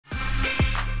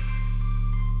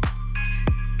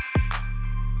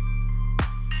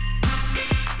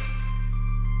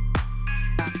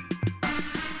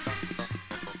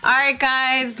Alright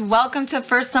guys, welcome to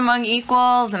First Among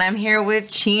Equals, and I'm here with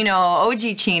Chino,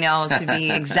 OG Chino to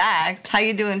be exact. How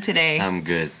you doing today? I'm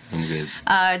good.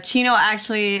 Chino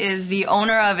actually is the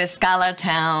owner of EscaLA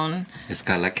Town.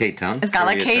 EscaLA K-Town.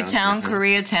 EscaLA K-Town,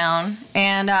 Koreatown.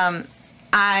 And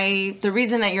the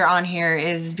reason that you're on here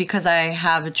is because I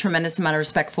have a tremendous amount of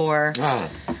respect for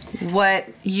what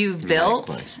you've built.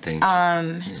 Likewise, thank you.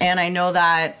 And I know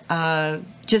that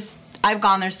I've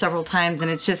gone there several times, and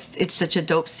it's such a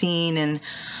dope scene, and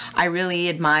I really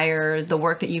admire the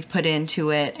work that you've put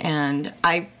into it, and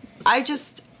I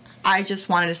just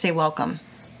wanted to say welcome.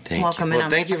 Welcome. Well,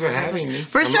 thank you for having me.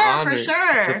 For sure.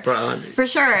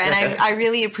 And I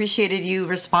really appreciated you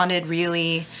responded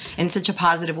really in such a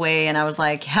positive way, and I was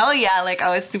like, hell yeah, like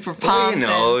I was super pumped.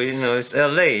 Well, you know, it's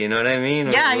LA, you know what I mean?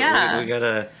 Yeah. We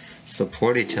gotta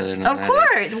support each other. Of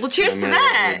course. Well, cheers to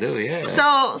that. We do, yeah.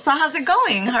 So how's it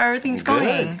going? How everything's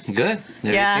going? Good.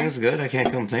 Everything's good. I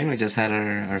can't complain. We just had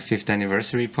our 5th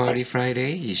anniversary party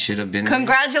Friday. You should have been.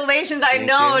 Congratulations. I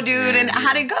know, dude. And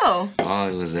how'd it go? Oh,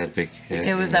 it was epic.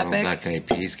 It was epic. Black Eyed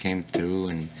Peas came through,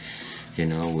 and you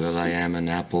know, Will.i.am and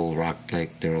Apple rocked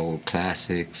like their old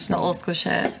classics. The old school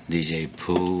shit. DJ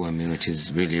Pooh, I mean, which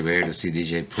is really rare to see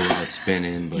DJ Pooh out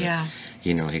spinning, but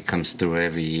you know, he comes through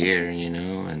every year, you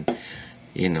know, and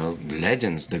you know,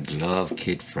 legends, The Glove,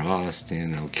 Kid Frost, you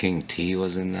know, King T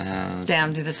was in the house.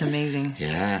 Damn, dude, that's amazing.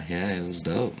 Yeah, it was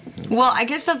dope. Well, I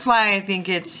guess that's why I think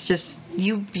it's just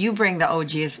you bring the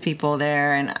OGest people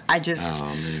there, and I just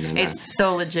it's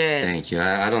so legit. Thank you.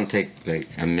 I don't take like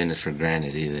a minute for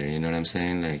granted either. You know what I'm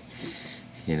saying? Like,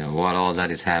 you know, while all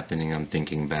that is happening, I'm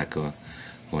thinking back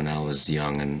when I was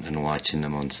young and watching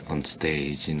them on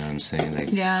stage. You know what I'm saying? Like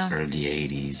early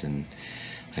 '80s, and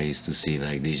I used to see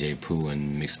like DJ Pooh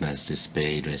and Mixmaster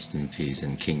Spade, rest in peace,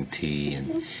 and King T,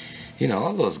 and you know,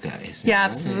 all those guys. Yeah,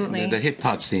 absolutely. The hip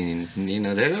hop scene, you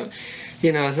know,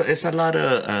 it's a lot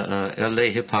of LA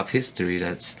hip hop history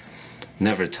that's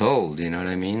never told. You know what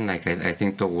I mean? Like I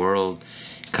think the world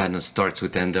kind of starts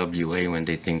with NWA when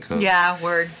they think of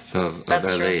of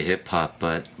LA hip hop,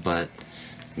 but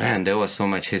man, there was so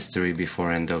much history before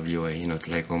NWA. You know,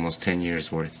 like almost 10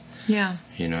 years worth. Yeah.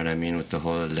 You know what I mean? With the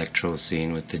whole electro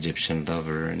scene with the Egyptian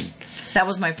Lover, and that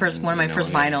was one of my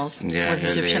first vinyls. Was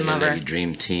Egyptian Lover.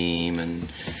 Dream Team,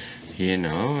 and you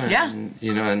know,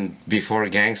 and before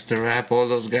gangster rap, all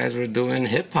those guys were doing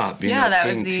hip hop. You know, that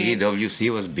King was T,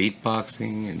 WC was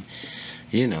beatboxing, and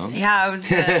you know. Yeah, it was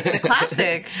the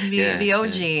classic, the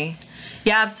OG.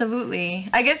 Yeah, absolutely.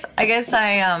 I guess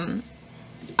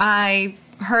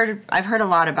I've heard a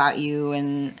lot about you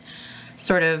and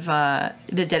sort of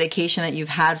the dedication that you've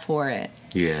had for it.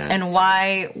 Yeah. And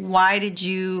how did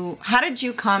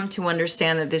you come to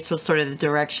understand that this was sort of the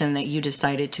direction that you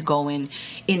decided to go in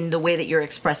the way that you're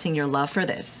expressing your love for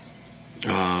this?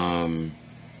 I'm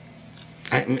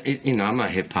a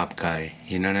hip hop guy.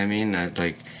 You know what I mean?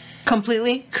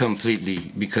 Completely,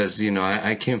 because you know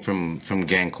I came from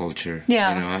gang culture.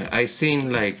 Yeah. You know, I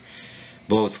seen like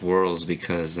both worlds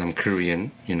because I'm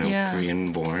Korean. You know,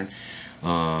 Korean born.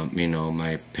 You know,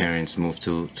 my parents moved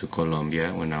to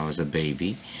Colombia when I was a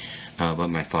baby, but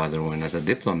my father went as a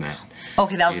diplomat.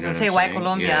 Okay, that was going to say, why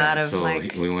Colombia?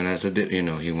 We went as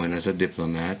he went as a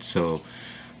diplomat. So,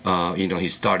 you know, he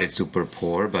started super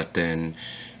poor, but then,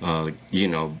 you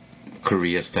know,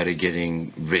 Korea started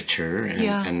getting richer,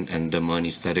 and the money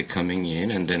started coming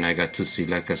in, and then I got to see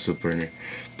like a super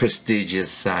prestigious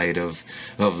side of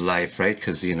life, right?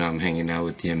 Because you know, I'm hanging out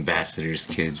with the ambassadors'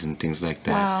 kids and things like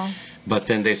that. Wow. But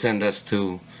then they send us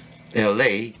to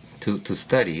LA to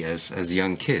study as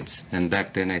young kids, and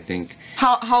back then I think.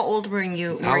 How old were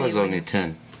you? I was only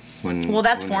 10.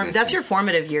 That's your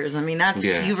formative years. I mean,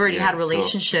 you've already had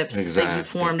relationships that you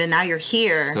formed, and now you're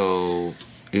here. So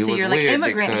you're like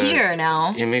immigrant here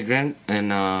now. Immigrant,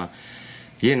 and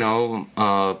you know,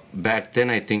 back then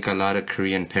I think a lot of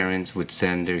Korean parents would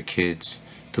send their kids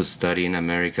to study in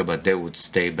America, but they would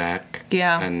stay back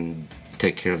and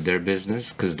take care of their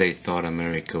business because they thought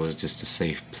America was just a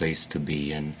safe place to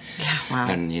be, and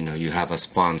and you know, you have a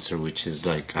sponsor which is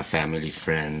like a family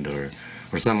friend or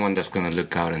someone that's gonna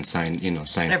look out and sign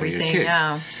for your kids.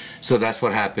 Yeah. So that's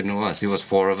what happened to us. It was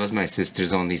 4 of us. My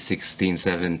sister's only 16,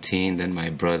 17. Then my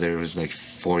brother was like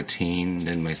 14.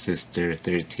 Then my sister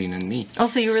 13, and me. Oh,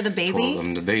 so you were the baby?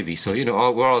 I'm the baby. So you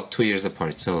know, we're all 2 years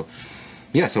apart. So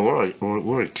yeah, so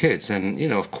we're kids, and you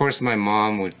know, of course, my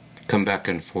mom would come back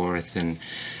and forth, and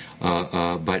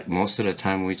but most of the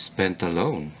time we spent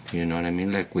alone. You know what I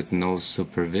mean? Like with no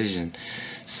supervision.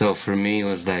 So for me, it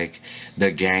was like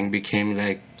the gang became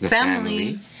like the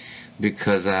family.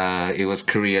 because it was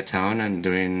Koreatown, and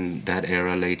during that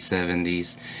era, late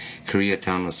 70s,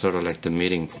 Koreatown was sort of like the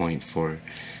meeting point for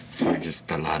just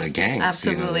a lot of gangs.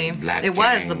 Absolutely. You know, black it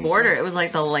gangs, was the border. It was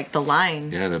like the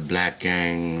line. Yeah, the black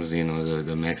gangs, you know,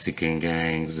 the Mexican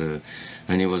gangs, and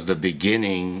it was the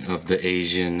beginning of the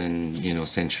Asian and, you know,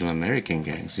 Central American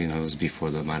gangs. You know, it was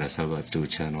before the Mara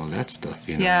Salvatrucha and all that stuff,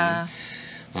 you know. Yeah.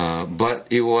 But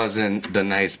it wasn't the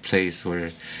nice place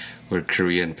where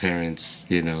Korean parents,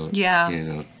 you know,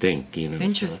 think, you know.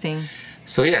 Interesting.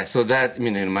 So that, I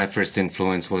mean, my first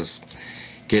influence was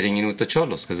getting in with the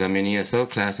cholos, because I'm in ESL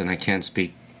class and I can't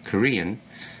speak Korean,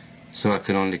 so I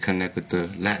could only connect with the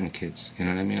Latin kids, you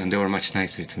know what I mean? And they were much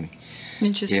nicer to me.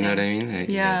 Interesting. You know what I mean?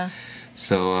 Yeah.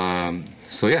 So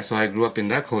I grew up in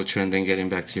that culture, and then getting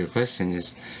back to your question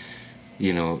is,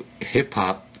 you know, hip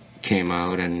hop came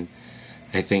out, and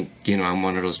I think, you know, I'm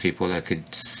one of those people that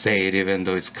could say it, even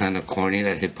though it's kind of corny,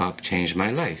 that hip hop changed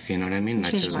my life, you know what I mean?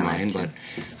 Not just mine, but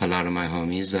a lot of my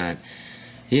homies, that,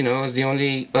 you know, it was the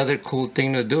only other cool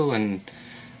thing to do, and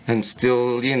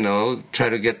still, you know, try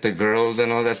to get the girls and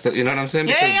all that stuff. You know what I'm saying?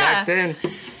 Because back then,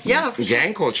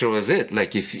 gang culture was it.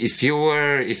 Like if you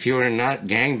were not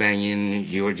gang banging,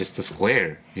 you were just a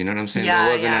square. You know what I'm saying? There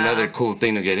wasn't another cool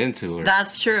thing to get into.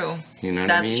 That's true. You know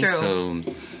what I mean? That's true.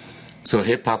 So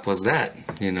hip hop was that.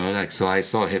 You know, like, so I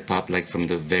saw hip hop like from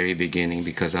the very beginning,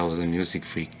 because I was a music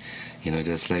freak. You know,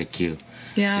 just like you.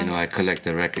 Yeah. You know, I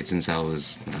collected records since I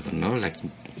was, I don't know, like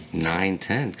 9,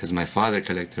 10, because my father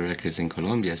collected records in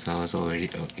Colombia, so I was already,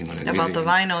 you know, like about really the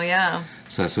vinyl, yeah.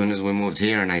 So as soon as we moved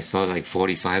here, and I saw like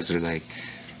 45s were like,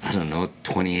 I don't know,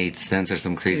 28 cents or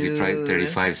some crazy price,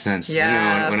 35 cents. Yeah,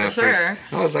 you know, when for sure.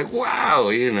 I was like, wow,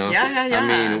 you know. Yeah. I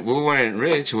mean, we weren't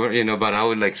rich, you know, but I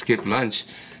would like skip lunch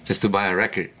just to buy a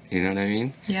record. You know what I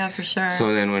mean? Yeah, for sure.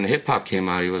 So then when hip hop came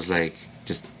out, it was like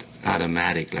just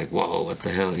automatic, like, whoa, what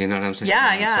the hell, you know what I'm saying?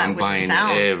 Yeah. So I'm buying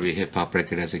every hip hop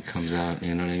record as it comes out,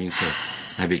 you know what I mean? So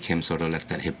I became sort of like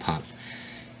that hip hop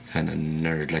kind of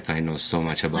nerd. Like, I know so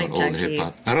much about like old hip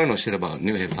hop. I don't know shit about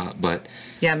new hip hop, but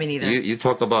yeah, me neither. You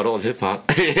talk about old hip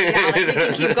hop. Yeah, like we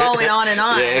can keep going on and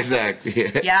on. Yeah,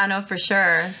 exactly. Yeah, no, for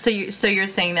sure. So you're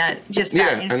saying that just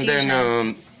that infusion.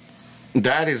 And then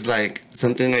that is like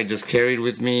something I just carried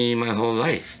with me my whole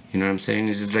life. You know what I'm saying?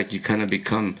 It's just like you kind of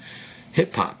become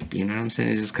hip hop. You know what I'm saying?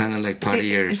 It's just kind of like part of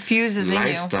your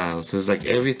lifestyle. In you. So it's like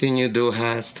everything you do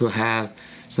has to have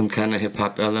some kind of hip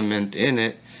hop element in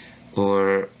it,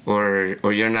 or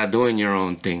you're not doing your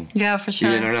own thing. Yeah, for sure.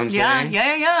 You know what I'm saying?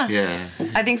 Yeah.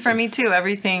 I think for me too,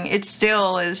 everything, it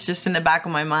still is just in the back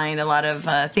of my mind, a lot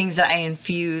of things that I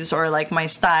infuse, or like my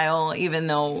style, even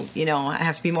though, you know, I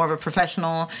have to be more of a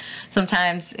professional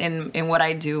sometimes in what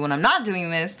I do when I'm not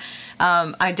doing this.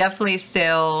 I definitely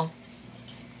still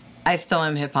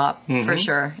am hip hop, for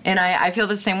sure, and I feel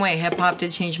the same way. Hip hop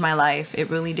did change my life. It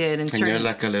really did. And you're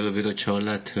like a little bit of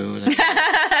chola too. Like...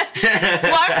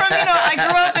 Well, I'm from, I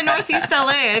grew up in Northeast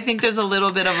LA. I think there's a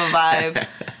little bit of a vibe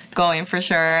going, for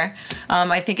sure.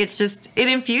 I think it's just, it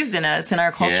infused in us, in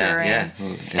our culture, and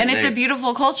it's a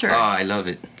beautiful culture. Oh, I love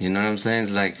it. You know what I'm saying?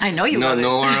 It's like, I know you love it.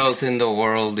 Nowhere else in the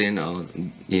world, you know,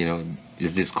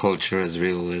 is this culture as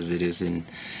real as it is in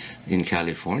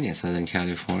California, Southern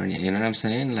California. You know what I'm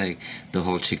saying? Like the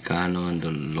whole Chicano and the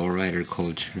lowrider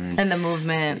culture. And the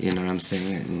movement. You know what I'm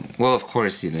saying? And, well, of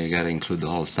course, you got to include the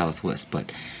whole Southwest,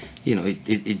 but, you know,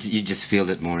 it you just feel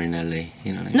it more in LA.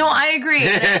 You know what I mean? No, I agree.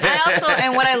 And I also,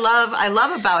 and what I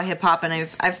love about hip hop, and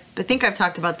I think I've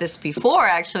talked about this before,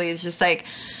 actually, is just like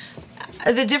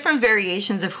the different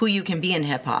variations of who you can be in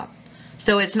hip hop.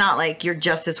 So it's not like you're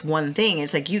just this one thing.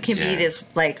 It's like you can be this,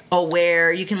 like,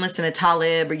 aware. You can listen to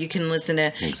Talib, or you can listen to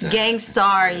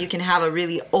Gangstar. And you can have a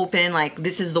really open, like,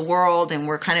 this is the world, and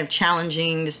we're kind of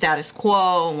challenging the status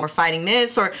quo, and we're fighting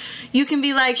this. Or you can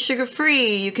be like Sugar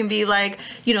Free. You can be like,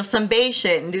 some Bay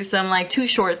shit and do some like Too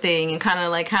Short thing, and kind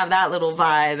of like have that little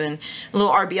vibe, and a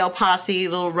little RBL Posse,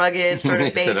 little rugged sort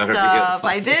of bass stuff.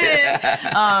 I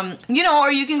did.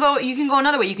 Or you can go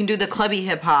another way. You can do the clubby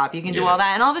hip hop. You can do all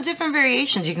that, and all the different variations.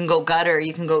 You can go gutter,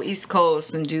 you can go East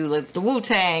Coast and do like the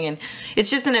Wu-Tang, and it's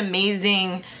just an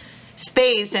amazing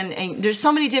space, and there's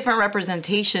so many different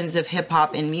representations of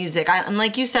hip-hop in music. And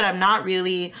like you said, I'm not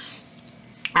really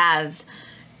as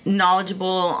knowledgeable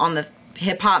on the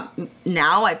hip-hop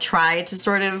now. I've tried to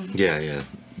sort of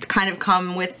kind of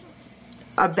come with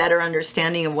a better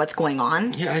understanding of what's going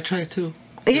on. Yeah, I try too.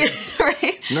 Yeah,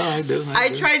 right? No, I do. I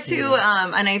try to,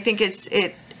 and I think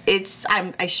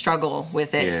I struggle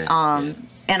with it, and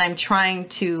I'm trying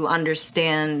to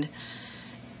understand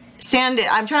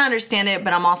it. I'm trying to understand it,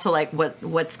 but I'm also like,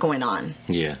 what's going on?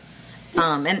 Yeah.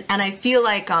 And I feel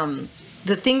like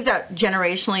the things that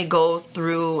generationally go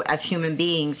through as human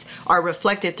beings are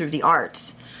reflected through the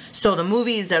arts. So the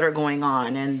movies that are going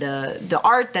on and the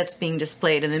art that's being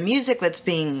displayed and the music that's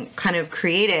being kind of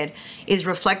created is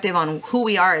reflective on who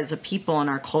we are as a people and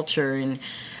our culture. And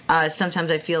sometimes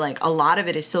I feel like a lot of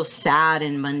it is so sad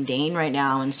and mundane right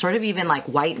now and sort of even like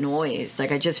white noise.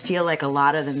 Like I just feel like a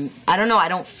lot of them, I don't know, I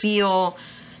don't feel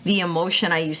the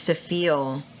emotion I used to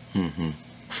feel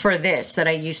for this that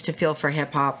I used to feel for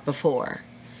hip hop before.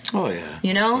 Oh yeah.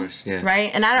 You know? Of course, yeah. Right?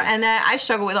 And I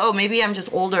struggle with, maybe I'm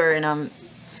just older and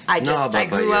I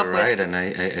grew up right, with... and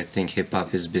I think hip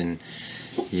hop has been,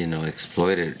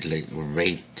 exploited, like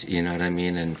raped, you know what I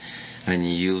mean, and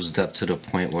used up to the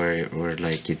point where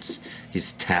like it's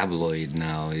tabloid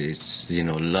now. It's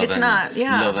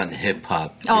love and hip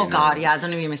hop. Oh God, yeah, don't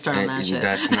even get me started on that shit.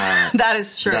 That's not that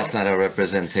is true. That's not a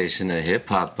representation of hip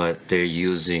hop, but they're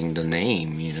using the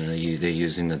name. They're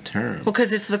using the term.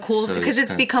 Because it's the cool. So because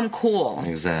it's become cool.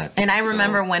 Exactly. And I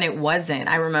remember when it wasn't.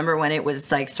 I remember when it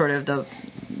was like sort of the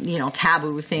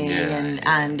taboo thing,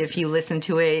 and if you listen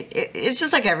to it, it's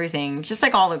just like everything, just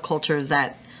like all the cultures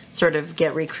that sort of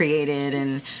get recreated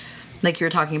and like you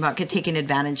were talking about get taken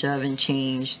advantage of and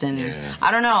changed, and I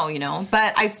don't know,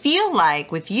 but I feel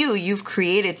like with you've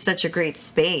created such a great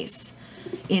space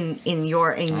in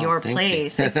your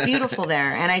place. It's beautiful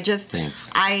there, and I just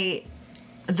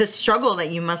the struggle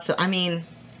that you must,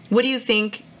 what do you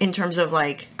think in terms of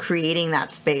like creating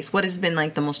that space? What has been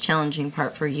like the most challenging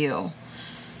part for you?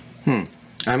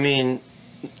 I mean,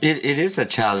 it is a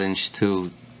challenge to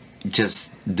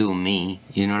just do me,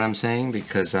 you know what I'm saying?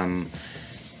 Because I'm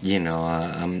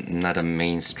not a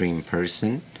mainstream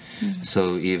person.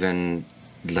 So even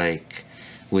like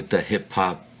with the hip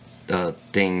hop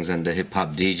things and the hip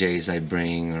hop DJs I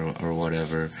bring or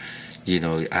whatever,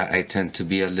 I tend to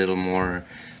be a little more,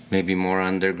 maybe more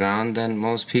underground than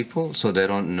most people, so they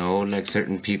don't know like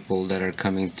certain people that are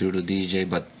coming through the DJ.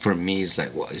 But for me, it's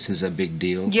like, wow, this is a big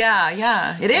deal.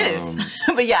 Yeah, it is.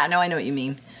 But I know what you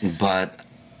mean. But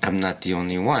I'm not the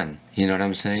only one. You know what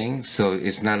I'm saying? So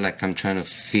it's not like I'm trying to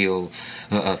fill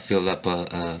up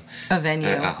a venue,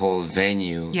 a whole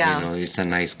venue. It's a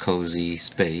nice, cozy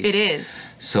space. It is.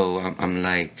 So I'm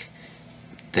like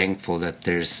thankful that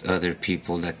there's other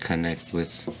people that connect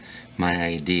with my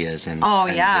ideas and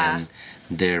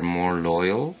they're more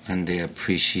loyal and they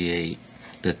appreciate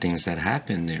the things that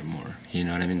happen there more. You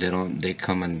know what I mean? They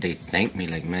come and they thank me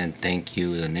like, man, thank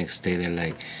you. The next day they're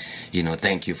like,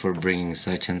 thank you for bringing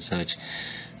such and such.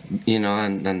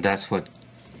 And that's what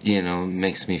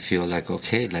makes me feel like,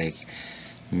 okay, like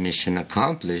mission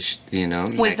accomplished.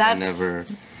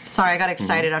 Sorry, I got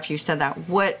excited after you said that.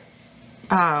 What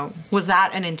was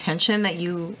that an intention that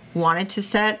you wanted to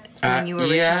set when you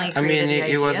originally created the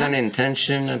idea? It was an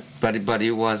intention, but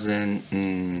it wasn't.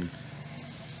 You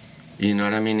know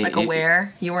what I mean? Like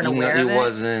aware? You weren't aware of it? It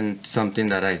wasn't something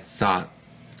that I thought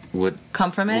would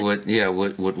come from it.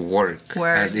 Would work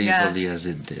as easily as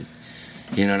it did.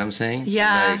 You know what I'm saying?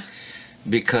 Yeah. Like,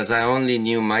 because I only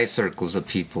knew my circles of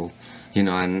people. And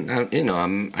I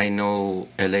know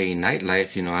LA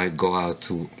nightlife. I go out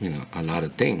to a lot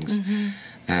of things,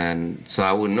 and so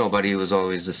I would know. But it was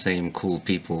always the same cool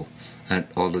people at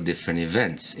all the different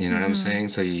events. You know what I'm saying?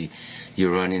 So you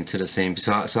run into the same.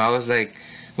 So I was like,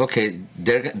 okay,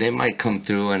 they might come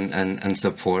through and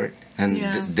support, and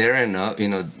they're enough.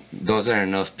 Those are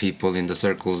enough people in the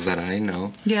circles that I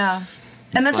know. Yeah.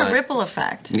 And that's a ripple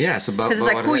effect. Yeah, because it's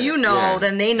like who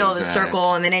then they know the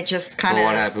circle, and then it just kind of.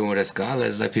 What happened with EscaLA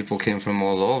is that people came from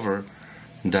all over,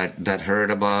 that heard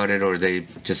about it, or they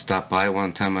just stopped by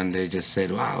one time and they just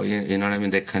said, "Wow," you know what I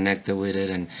mean? They connected with it,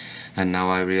 and now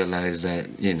I realize that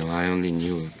I only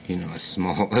knew a very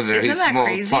small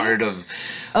part of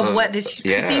what this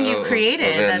thing you've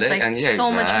created. That's like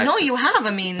so much. No, you have.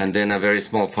 And then a very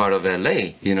small part of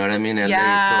LA. You know what I mean? LA is so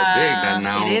big that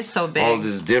now it is so big. All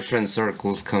these different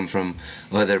circles come from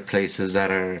other places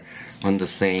that are on the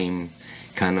same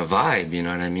kind of vibe. You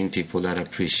know what I mean? People that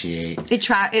appreciate it.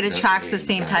 It attracts the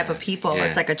same type of people.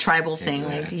 It's like a tribal thing,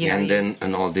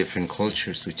 and all different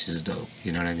cultures, which is dope.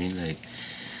 You know what I mean? Like.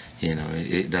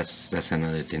 That's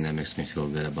another thing that makes me feel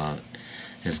good about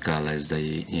EscaLA is that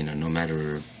no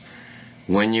matter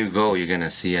when you go, you're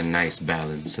gonna see a nice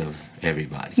balance of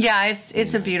everybody. Yeah,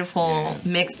 it's a beautiful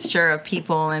mixture of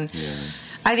people, and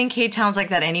I think K-Town's like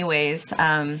that anyways.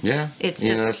 It's just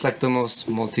it's like the most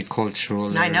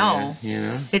multicultural. I know.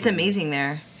 It's amazing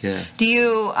there. Yeah. Do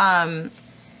you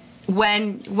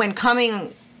when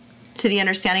coming to the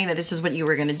understanding that this is what you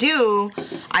were going to do,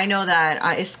 I know that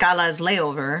EscaLA is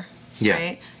layover,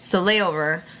 right? So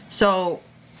layover. So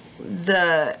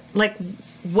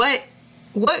what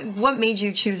What made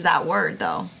you choose that word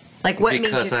though? Like what made you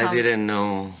Because I didn't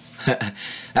know.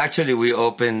 Actually, we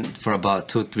opened for about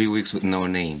 2-3 weeks with no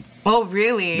name. Oh,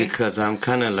 really? Because I'm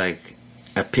kind of like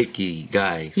a picky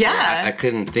guy. So Yeah. I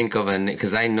couldn't think of a name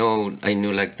because I knew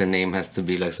like the name has to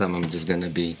be like something I'm just gonna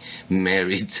be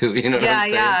married to. You know what I'm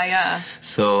saying? Yeah.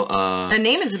 So a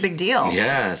name is a big deal.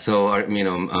 Yeah. So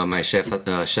my chef at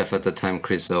the time,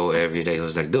 Chris O, every day he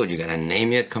was like, "Dude, you got a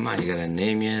name yet? Come on, you got a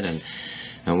name yet?"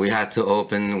 And we had to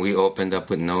open. We opened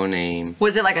up with no name.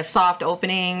 Was it like a soft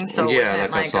opening? So yeah,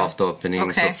 like a soft opening.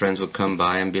 Okay. So friends would come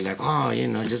by and be like, "Oh,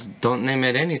 just don't name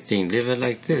it anything. Leave it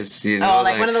like this." You Oh, know,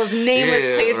 like one of those nameless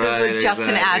places with just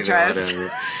an address.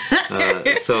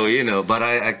 So but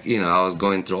I was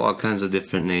going through all kinds of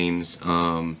different names.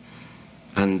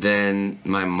 And then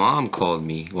my mom called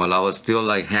me while I was still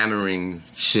like hammering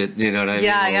shit. You know what I mean?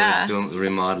 Yeah. We were still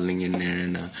remodeling in there,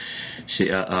 and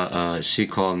she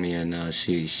called me and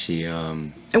she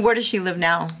And where does she live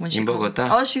now? When she in Bogota.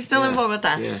 Oh, she's still in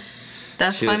Bogota. Yeah.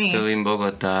 That's she funny. was still in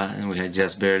Bogota, and we had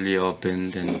just barely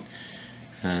opened,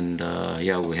 and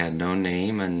we had no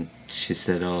name, and she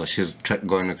said, oh, she was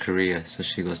going to Korea, so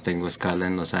she goes, tengo escala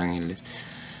en Los Angeles,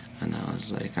 and I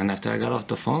was like, and after I got off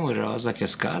the phone with her, I was like,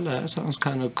 escala, that sounds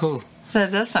kind of cool. That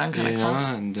does sound kind of cool.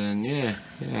 And then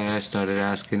I started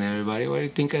asking everybody, what do you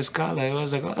think of escala? I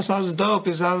was like, oh, it sounds dope.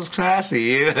 It sounds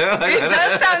classy. It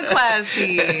does sound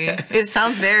classy. It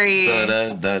sounds very.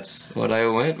 So that's what I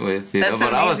went with. That's But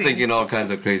amazing. I was thinking all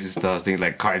kinds of crazy stuff. I was thinking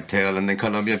like cartel, and then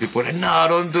Colombian people were like, no,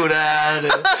 don't do that.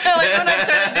 Like when I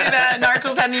tried to do that,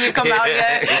 Narcos hadn't even come out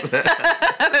yet.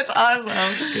 That's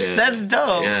awesome. Yeah. That's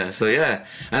dope. Yeah. So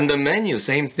and the menu,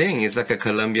 same thing. It's like a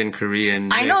Colombian Korean.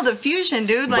 I know the fusion,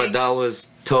 dude. But that was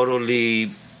totally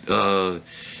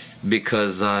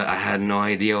because I had no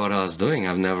idea what I was doing.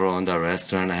 I've never owned a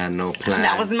restaurant. I had no plan.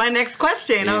 That was my next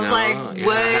question. I was like,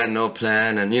 what? I had no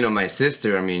plan. And, my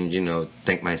sister,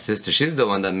 thank my sister. She's the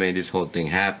one that made this whole thing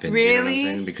happen. Really? You know what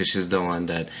I'm saying? Because she's the one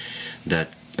that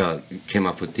came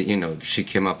up with she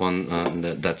came up on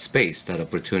that space, that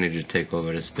opportunity to take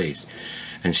over the space.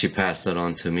 And she passed it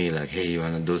on to me, like, hey, you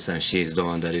want to do something? She's the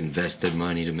one that invested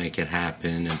money to make it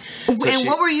happen. And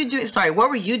what were you doing? Sorry, what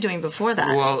were you doing before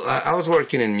that? Well, I was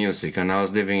working in music, and I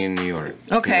was living in New York.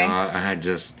 Okay. I had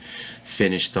just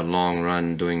finished a long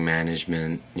run doing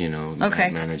management,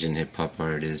 managing hip-hop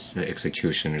artists.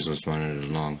 Executioners was one of the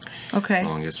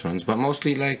longest runs. But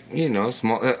mostly, like,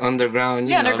 small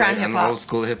underground, underground like hip-hop. old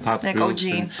school hip-hop like groups.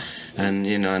 OG. And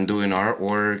doing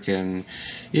artwork and,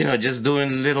 just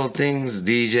doing little things,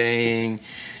 DJing,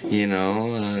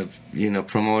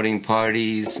 promoting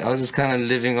parties. I was just kind of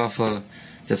living off of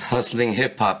just hustling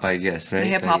hip hop, I guess, right? The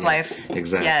hip hop life.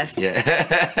 Exactly. Yes.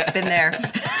 Yeah. Been there.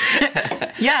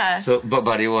 Yeah. So,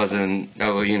 but it wasn't.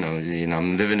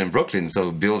 I'm living in Brooklyn,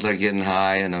 so bills are getting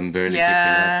high, and I'm barely keeping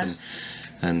up.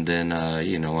 And then,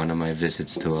 one of my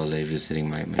visits to LA, visiting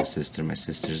my sister. My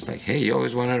sister's like, "Hey, you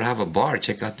always wanted to have a bar.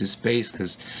 Check out this space,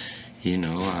 because,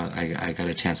 I got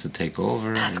a chance to take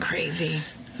over." That's crazy.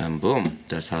 And boom,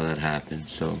 that's how that happened.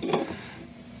 So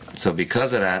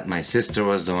because of that, my sister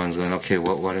was the one going, "Okay,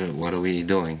 what are we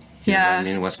doing? You know what I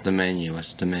mean, what's the menu?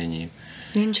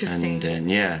 Interesting. And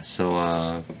then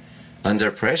so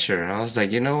under pressure, I was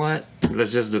like, you know what?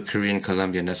 Let's just do Korean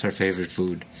Colombian. That's her favorite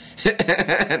food.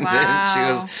 And then she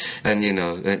was,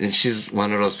 and she's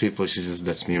one of those people. She just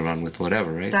lets me run with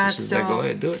whatever, right? That's so she's like, go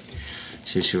ahead, do it.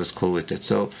 She was cool with it.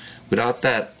 So without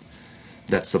that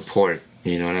support,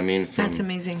 you know what I mean? That's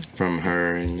amazing. From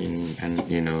her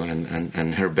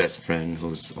and her best friend,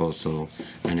 who's also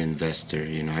an investor.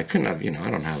 I couldn't have. I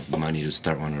don't have money to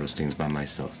start one of those things by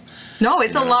myself. No,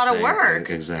 it's a lot of work.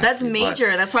 Exactly. That's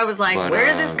major. That's why I was like, where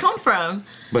did this come from?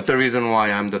 But the reason why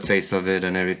I'm the face of it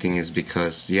and everything is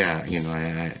because,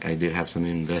 I did have some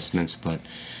investments, but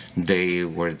they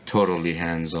were totally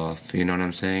hands off. You know what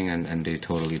I'm saying? And they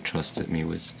totally trusted me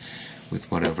with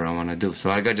whatever I want to do. So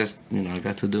I got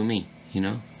to do me.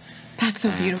 That's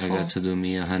so beautiful. I got to do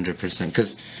me 100%.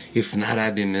 Because if not,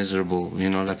 I'd be miserable.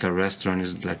 Like a restaurant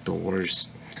is like the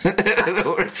worst. They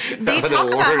talk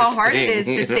about how hard it is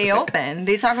to stay open.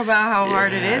 They talk about how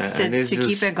hard it is to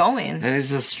keep it going. And it's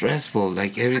just stressful.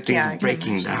 Like everything's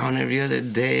breaking down every other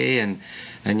day, and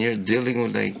you're dealing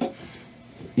with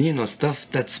stuff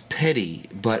that's petty.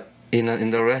 But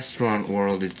in the restaurant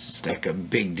world, it's like a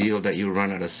big deal that you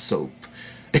run out of soap.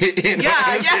 Or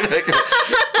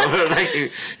like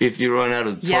if you run out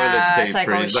of toilet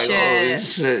paper, it's like, oh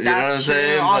shit. You know what I'm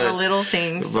saying? All the little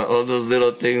things. But all those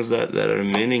little things that are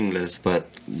meaningless, but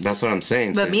that's what I'm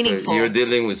saying. But meaningful. So you're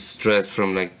dealing with stress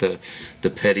from like the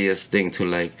pettiest thing to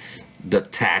like, the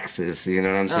taxes, you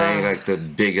know what I'm saying? Like the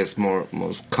biggest,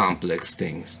 most complex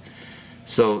things.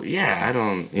 So yeah, I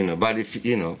don't, you know, but if,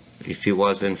 you know, if it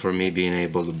wasn't for me being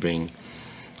able to bring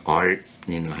art,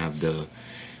 you know, have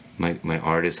my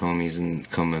artist homies and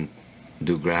come and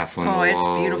do graph on the walls.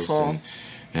 Oh, it's beautiful.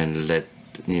 And let,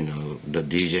 you know, the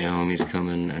DJ homies come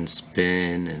and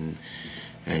spin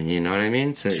and you know what I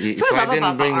mean? So if I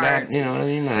didn't bring that, you know what I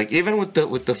mean? Like even with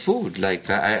the food, like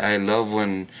I love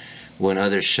when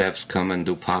other chefs come and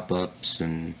do pop-ups,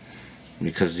 and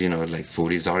because, you know, like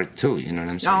food is art too, you know what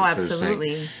I'm saying? Oh, absolutely.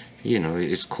 So it's like, you know,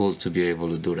 it's cool to be able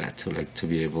to do that too, like to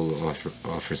be able to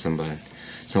offer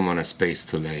someone a space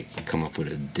to like come up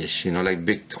with a dish, you know, like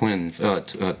Big Twin,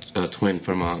 Twin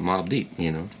from Mobb Deep,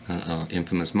 you know,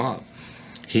 infamous Mob.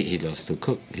 He loves to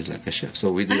cook. He's like a chef.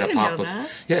 So we did a pop-up.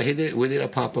 Yeah, he did. We did a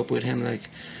pop-up with him like,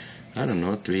 I don't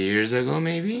know, 3 years ago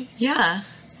maybe. Yeah.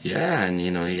 Yeah, and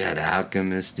you know, he had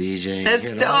Alchemist DJing.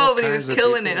 That's dope. He was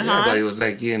killing it, huh? Yeah, but it was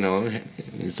like, you know,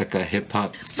 it's like a hip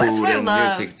hop food and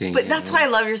music thing. But that's why I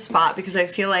love your spot, because I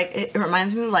feel like it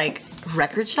reminds me of like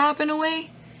record shop in a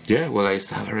way. Yeah, well, I used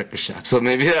to have a record shop, so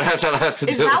maybe that has a lot to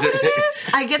do with it. Is that what it is?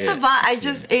 I get the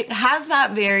vibe. It has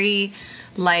that very,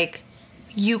 like,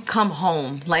 you come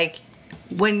home. Like,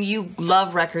 when you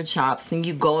love record shops and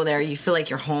you go there, you feel like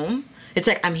you're home. It's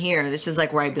like, I'm here. This is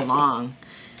like where I belong.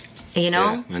 You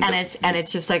know? Yeah, and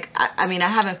it's just like, I mean, I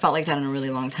haven't felt like that in a really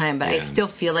long time, but I still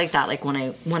feel like that. Like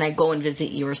when I go and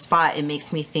visit your spot, it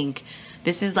makes me think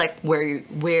this is like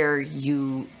where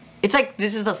you it's like,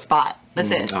 this is the spot.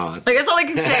 That's it. Like, that's all I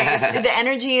can say. It's the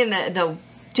energy and the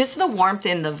just the warmth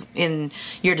in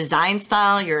your design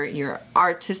style, your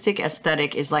artistic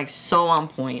aesthetic is like so on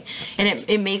point. And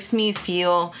it makes me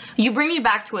feel, you bring me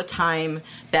back to a time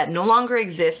that no longer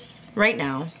exists right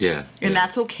now. Yeah. And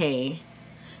that's okay.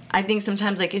 I think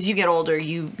sometimes, like, as you get older,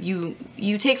 you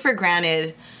take for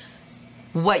granted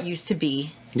what used to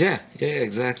be. Yeah,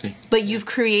 exactly. But you've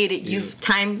created, it's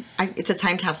a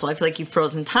time capsule. I feel like you've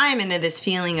frozen time into this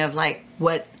feeling of like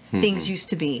what things used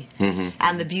to be,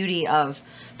 and the beauty of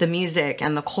the music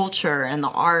and the culture and the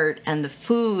art and the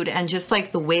food, and just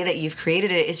like the way that you've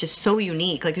created it is just so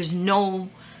unique. Like, there's no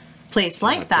place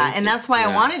like that. And that's why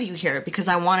I wanted you here, because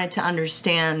I wanted to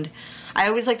understand. I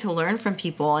always like to learn from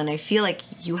people, and I feel like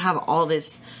you have all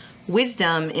this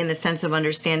wisdom in the sense of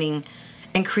understanding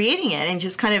and creating it and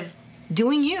just kind of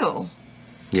doing you.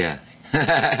 Yeah.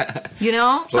 You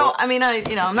know? So, well, I mean,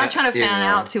 I'm not trying to fan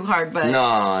out too hard, but...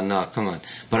 No, come on.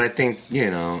 But I think,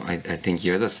 I think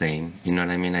you're the same. You know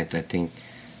what I mean? I think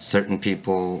certain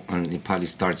people, and it probably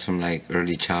starts from, like,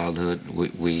 early childhood,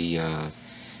 we're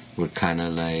kind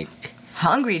of, like...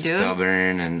 hungry, dude.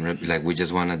 Stubborn, and like we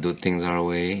just want to do things our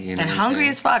way, you know. And hungry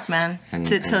as fuck, man.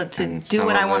 To do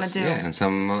what I want to do. Yeah, and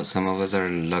some of us are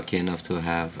lucky enough to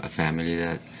have a family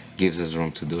that gives us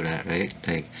room to do that, right?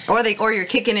 Like, or you're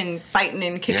kicking and fighting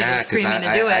and kicking and screaming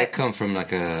to do it. I come from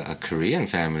like a Korean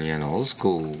family, an old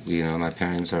school. You know, my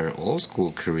parents are old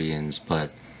school Koreans,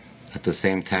 but at the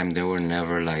same time, they were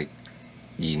never like,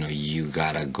 you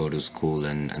gotta go to school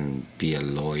and be a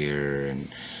lawyer and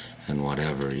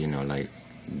whatever,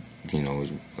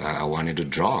 I wanted to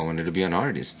draw. I wanted to be an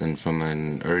artist, and from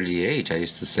an early age, I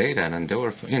used to say that, and they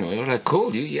were like,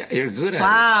 "Cool, you're good at it."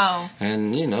 Wow.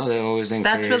 And they always encourage.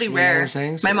 That's really rare.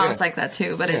 My mom's like that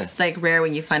too, but it's like rare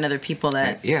when you find other people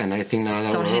that. Yeah, and I think now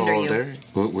that we're older,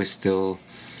 we still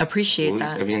appreciate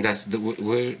that. I mean, that's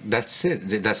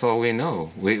it. That's all we know.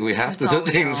 We have to do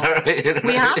things right.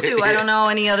 We have to. I don't know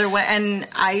any other way, and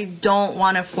I don't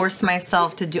want to force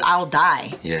myself to do. I'll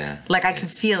die. Yeah. Like, I can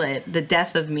feel it. The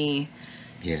death of me.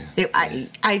 Yeah.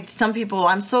 Some people.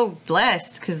 I'm so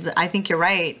blessed, because I think you're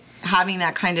right. Having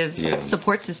that kind of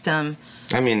support system.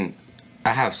 I mean,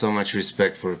 I have so much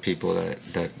respect for people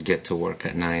that get to work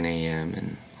at 9 a.m.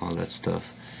 and all that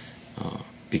stuff,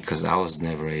 because I was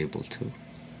never able to.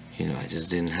 I just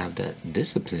didn't have that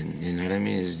discipline, you know what I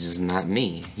mean? It's just not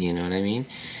me, you know what I mean?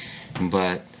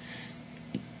 But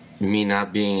me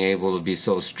not being able to be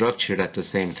so structured at the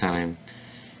same time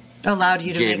allowed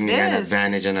you to gave me an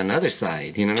advantage on another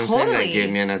side, you know what I'm saying? That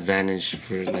gave me an advantage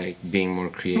for, like, being more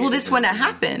creative. Well, this wouldn't have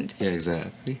happened. Yeah,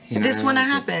 exactly. This wouldn't have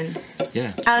happened.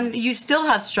 Yeah. And you still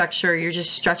have structure, you're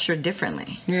just structured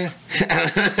differently. Yeah.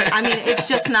 I mean, it's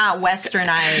just not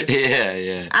westernized.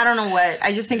 Yeah. I don't know what,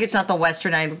 I just think it's not the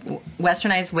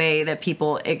westernized way that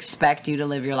people expect you to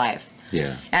live your life.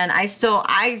 Yeah. And I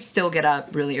still get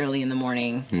up really early in the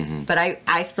morning, but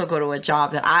I still go to a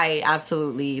job that I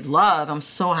absolutely love. I'm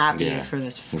so happy for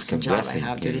this freaking job I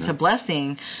have, dude. It's a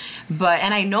blessing.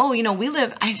 And I know,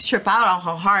 I trip out on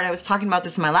how hard. I was talking about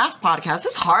this in my last podcast.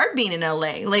 It's hard being in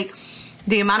LA. Like,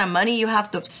 the amount of money you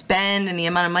have to spend and the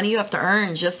amount of money you have to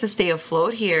earn just to stay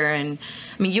afloat here. And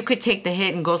I mean, you could take the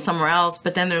hit and go somewhere else,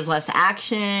 but then there's less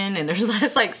action and there's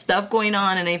less like stuff going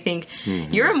on. And I think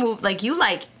you're a move, like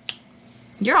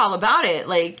you're all about it.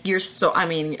 Like you're so, I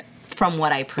mean, from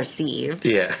what I perceive,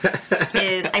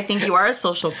 is I think you are a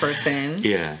social person.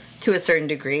 Yeah. To a certain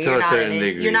degree. To a certain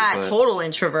degree. You're not a total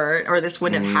introvert, or this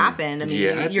wouldn't have happened. I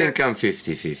mean, I think I'm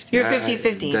 50-50. You're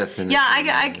 50-50. Definitely. Yeah,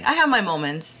 I have my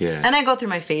moments. Yeah. And I go through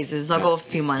my phases. I'll go a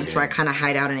few months where I kind of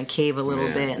hide out in a cave a little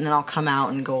bit, and then I'll come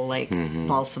out and go like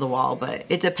balls to the wall. But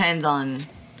it depends on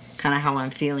kind of how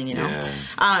I'm feeling, you know.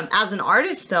 Yeah. As an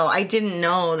artist, though, I didn't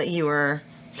know that you were.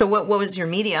 So what was your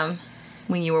medium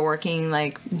when you were working,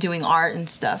 like doing art and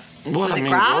stuff? Well, was it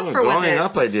graph or was it? Growing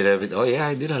up, I did everything. Oh yeah,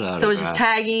 I did a lot. So it was just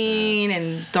tagging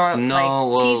and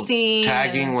piecing.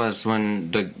 Tagging was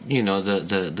when the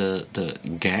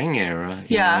gang era.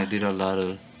 You know, I did a lot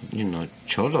of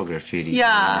cholo graffiti.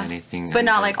 Yeah, anything. But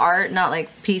not like art, not like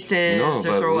pieces or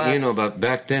throw-ups. But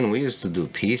back then we used to do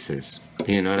pieces.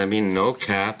 You know what I mean? No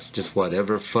caps, just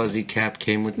whatever fuzzy cap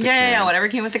came with the can. Yeah, whatever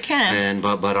came with the can. And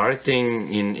but our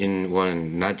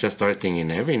thing not just our thing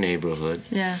in every neighborhood.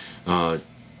 Yeah.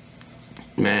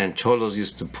 Man, cholos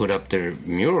used to put up their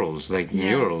murals,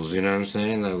 murals, you know what I'm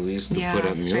saying? Like we used to put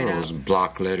up murals,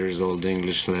 block letters, old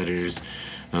English letters,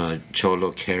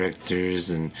 cholo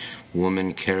characters and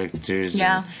woman characters.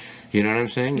 Yeah. And, you know what I'm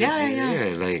saying?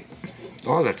 Yeah, like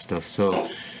all that stuff. So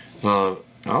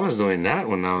I was doing that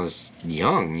when I was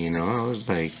young, you know. I was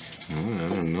like,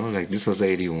 I don't know, like this was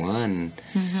 81,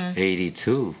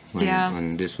 82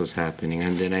 when this was happening.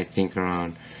 And then I think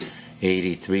around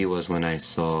 83 was when I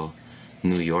saw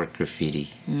New York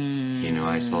graffiti. You know,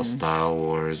 I saw Style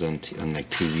Wars on like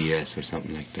PBS or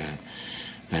something like that.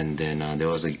 And then there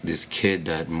was this kid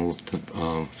that moved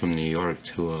from New York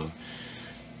to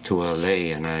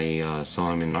LA, and I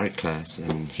saw him in art class,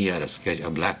 and he had a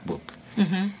black book.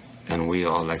 And we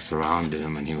all like surrounded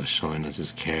him, and he was showing us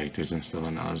his characters and stuff.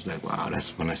 And I was like, wow,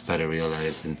 that's when I started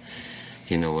realizing,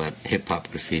 you know, what hip hop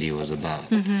graffiti was about.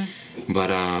 But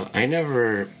I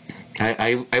never,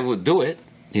 I would do it.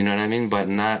 You know what I mean? But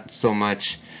not so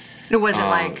much. It wasn't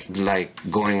like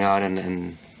going out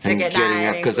and getting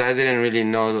up, because I didn't really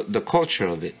know the culture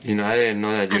of it. You know, I didn't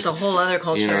know that. That's a whole other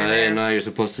culture. You know, I didn't know you're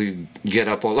supposed to get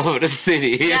up all over the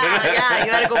city. Yeah,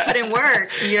 you had to go put in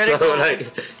work. You had to go like,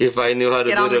 if I knew how to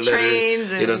do the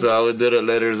letters, you know, so I would do the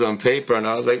letters on paper, and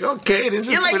I was like, okay, this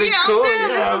is pretty cool.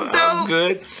 I'm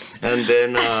good.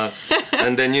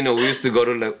 And then you know, we used to go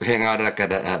to hang out like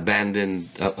at abandoned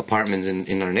apartments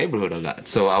in our neighborhood a lot.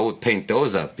 So I would paint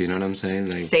those up. You know what I'm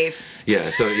saying? Like safe. Yeah.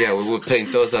 So yeah, we would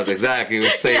paint those up exactly. It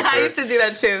was safer. Yeah, I used to do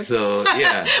that too. So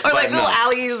yeah. Or like little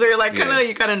alleys, or like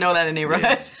you kind of know that in neighborhood.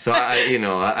 Yeah. So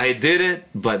I did it,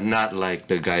 but not like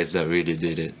the guys that really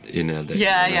did it. You know.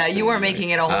 You weren't making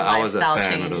it a whole lifestyle change. I was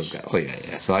a fan of those guys. Oh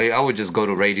yeah. So I would just go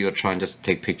to Radiotron, just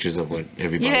take pictures of what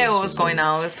everybody. Yeah, what was going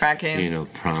on? What was cracking? You know,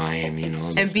 Prime. You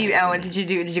know. And what did you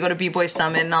do? Did you go to B-Boy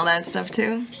Summit and all that stuff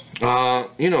too?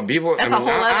 You know, B-Boy. That's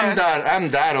I'm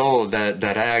that old that I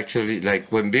actually, like,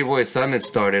 when B-Boy Summit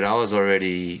started, I was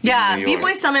already in New York.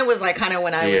 B-Boy Summit was like kind of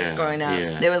when I was growing up.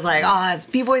 Yeah. It was like, it's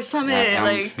B-Boy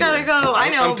Summit, gotta go. I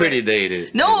know. I'm pretty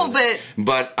dated. No, you know?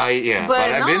 But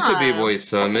I've been to B-Boy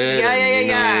Summit.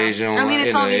 Yeah. I mean,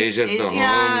 it's all Asia's the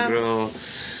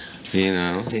homegirl. You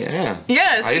know,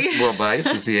 Yes. I used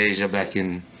to see Asia back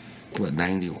in. What,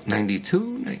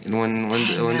 92? When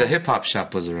the hip hop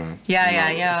shop was around.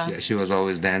 Yeah. She was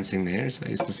always dancing there, so I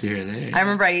used to see her there. I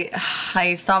remember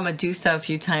I saw Medusa a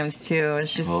few times too.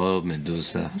 It's just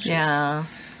Medusa. Yeah.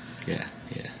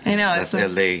 I know. That's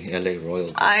LA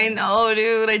royalty. I know,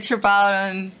 dude. I trip out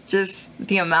on just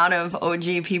the amount of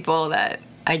OG people that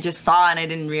I just saw, and I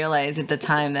didn't realize at the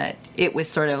time that it was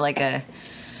sort of like a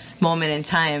moment in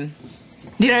time.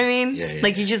 You know what I mean? Yeah.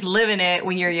 Like you just live in it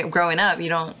when you're growing up. You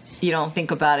don't think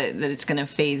about it that it's gonna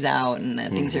phase out and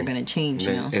that things are gonna change.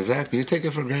 You know. Exactly. You take it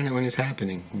for granted when it's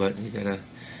happening, but you gotta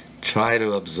try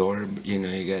to absorb. You know,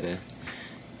 you gotta,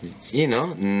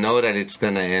 know that it's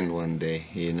gonna end one day.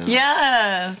 You know.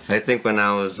 Yeah. I think when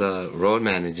I was road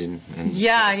managing and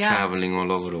traveling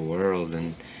all over the world,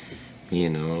 and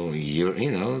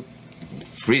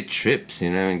free trips,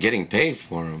 and getting paid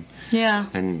for them. Yeah.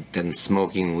 And then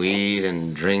smoking weed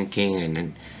and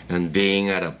drinking and being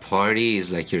at a party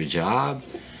is like your job.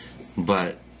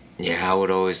 But I would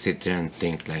always sit there and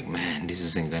think like, man, this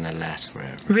isn't gonna last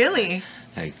forever. Really?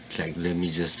 Like let me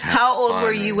just have How old fun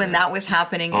were you when that was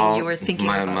happening and you were thinking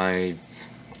about my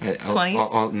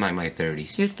 20s? My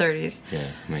 30s. Your 30s.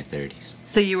 Yeah, my 30s.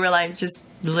 So you were like just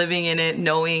living in it,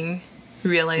 knowing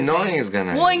realizing. Knowing is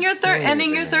gonna. Well, in your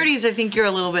in your 30s, I think you're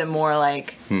a little bit more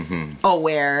like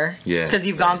aware. Yeah. Because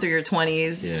you've gone through your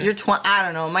 20s. Yeah. Your I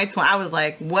don't know. My I was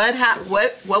like, what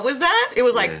was that? It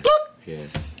was like, boop. Yeah.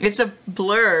 It's a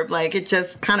blurb. Like it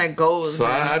just kind of goes. So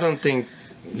I don't think.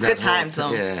 It's good times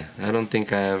though. Yeah. I don't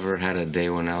think I ever had a day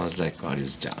when I was like, oh,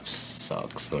 this job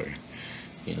sucks, or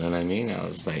you know what I mean. I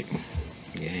was like,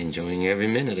 yeah, enjoying every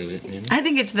minute of it. You know? I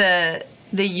think it's the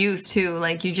youth too.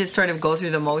 Like you just sort of go through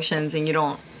the motions and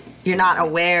you're not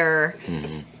aware.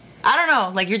 I don't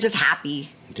know. Like you're just happy.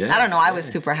 Yeah, I don't know. I was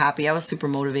super happy. I was super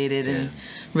motivated and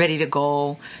ready to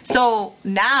go. So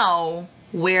now,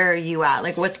 where are you at?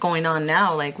 Like what's going on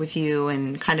now? Like with you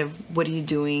and kind of what are you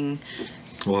doing?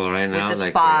 Well, right now, like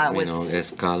spot, you know,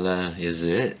 EscaLA is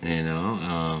it. You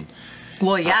know.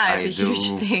 Well, yeah, it's a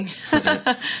huge thing.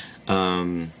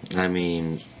 I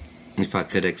mean, if I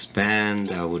could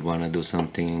expand, I would want to do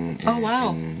something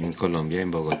in Colombia,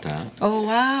 in Bogota. Oh,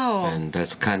 wow. And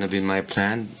that's kind of been my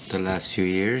plan the last few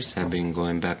years. I've been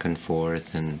going back and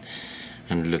forth and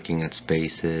looking at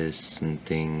spaces and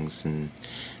things. And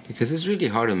because it's really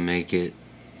hard to make it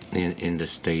in the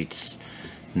States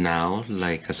now,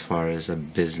 like as far as a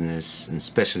business, and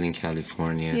especially in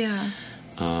California.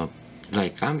 Yeah.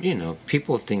 Like you know,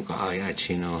 people think, oh yeah,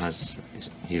 Chino has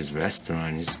his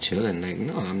restaurant, he's chilling. Like,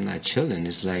 no, I'm not chilling.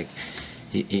 It's like,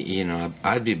 you know,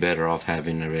 I'd be better off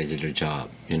having a regular job.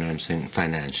 You know what I'm saying?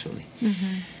 Financially,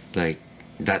 like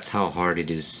that's how hard it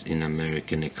is in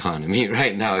American economy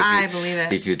right now. I believe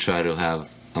it. If you try to have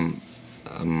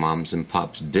a moms and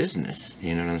pops business,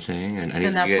 you know what I'm saying? And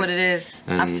that's what it is.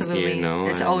 Absolutely. You know,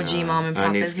 it's OG mom and pop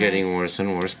and it's business. getting worse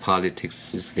and worse.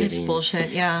 Politics is getting it's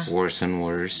bullshit, yeah. worse and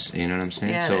worse. You know what I'm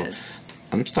saying? Yeah, so it is.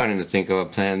 I'm starting to think of a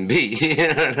plan B. You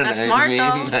know what That's I smart mean?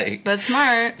 though. Like, That's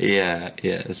smart. Yeah.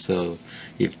 So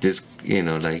if this, you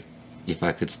know, like if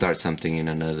I could start something in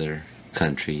another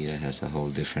country that has a whole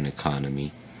different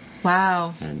economy.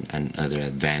 Wow. And other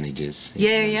advantages.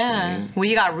 Yeah. Well,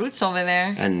 you got roots over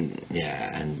there. And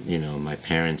you know, my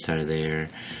parents are there.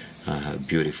 Have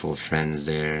beautiful friends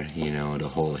there. You know, the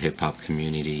whole hip hop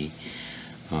community.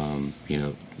 You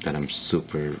know, that I'm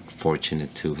super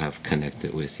fortunate to have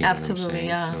connected with. You know Absolutely, what I'm saying?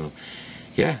 yeah. So,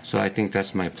 yeah. So I think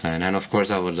that's my plan. And of course,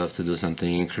 I would love to do something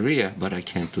in Korea, but I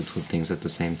can't do two things at the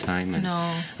same time. And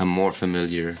No. I'm more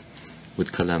familiar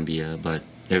with Colombia, but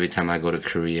every time I go to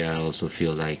Korea, I also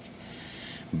feel like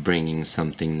bringing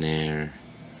something there.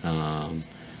 And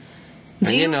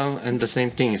you know, and the same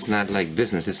thing, it's not like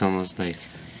business, it's almost like,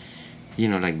 you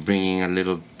know, like bringing a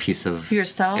little piece of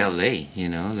yourself, LA, you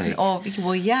know, like, oh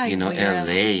well, yeah, you know, well,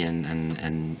 LA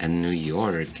and New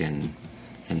York and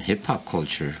hip hop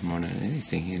culture more than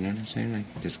anything, you know what I'm saying?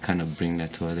 Like just kind of bring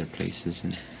that to other places.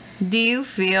 And do you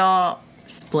feel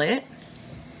split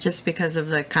just because of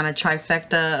the kind of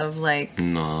trifecta of like?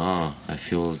 No, I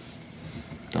feel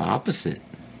the opposite.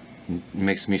 It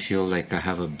makes me feel like I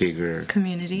have a bigger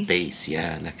community base,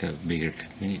 yeah, like a bigger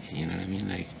community, you know what I mean?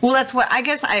 Like, well, that's what I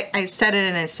guess I said it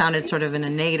and it sounded sort of in a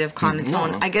negative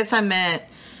connotation. No. I guess I meant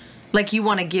like you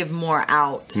want to give more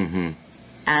out,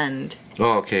 and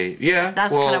okay, yeah,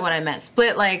 that's kind of what I meant.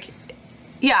 Split, like,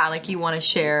 yeah, like you want to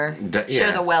share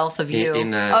the wealth of you,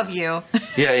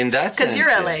 yeah, in that sense, because you're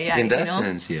LA, yeah, in that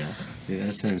sense, yeah, in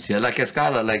that sense, yeah, like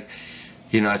EscaLA, like,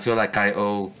 you know, I feel like I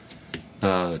owe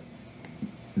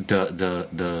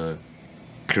the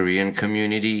Korean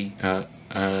community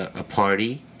a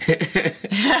party,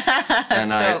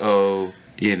 and I owe,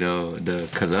 you know, the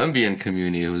Colombian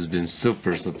community who's been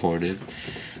super supportive,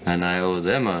 and I owe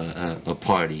them a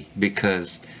party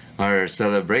because our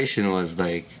celebration was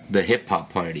like the hip hop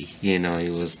party, you know,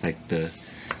 it was like the,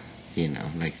 you know,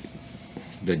 like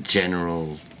the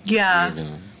general, yeah, you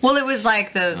know, well, it was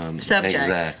like the subject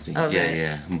exactly, of it.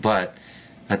 yeah, but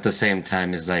at the same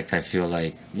time, it's like I feel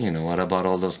like, you know, what about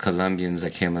all those Colombians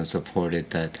that came and supported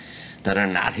that are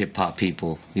not hip hop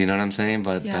people, you know what I'm saying?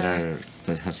 But that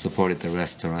have supported the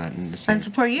restaurant and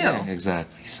support you. Yeah,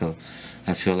 exactly. So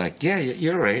I feel like, yeah,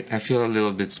 you're right. I feel a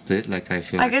little bit split. Like I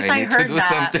feel. I guess like I need to do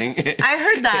something. I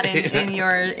heard that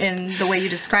in the way you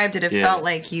described it. It felt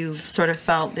like you sort of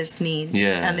felt this need,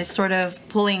 and this sort of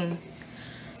pulling.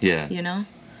 Yeah. You know,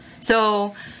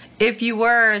 so. If you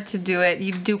were to do it,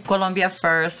 you'd do Colombia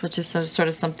first, which is sort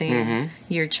of something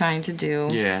you're trying to do.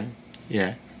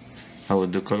 Yeah. I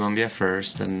would do Colombia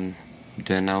first, and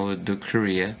then I would do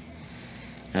Korea.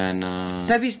 And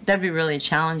that'd be really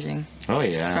challenging. Oh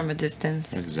yeah. From a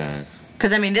distance. Exactly.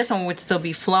 Because I mean, this one would still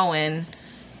be flowing.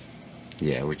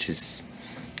 Yeah, which is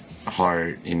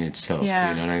hard in itself. Yeah.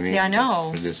 You know what I mean? Yeah, I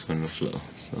know. For this one to flow.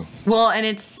 So. Well, and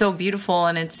it's so beautiful,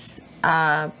 and it's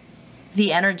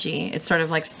the energy. It's sort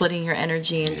of like splitting your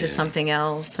energy into something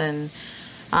else. And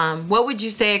what would you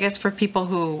say, I guess, for people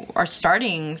who are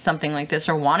starting something like this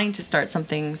or wanting to start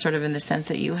something sort of in the sense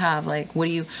that you have? Like,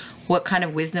 what kind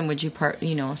of wisdom would you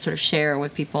sort of share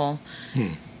with people?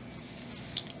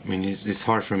 I mean, it's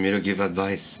hard for me to give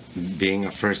advice being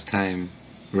a first-time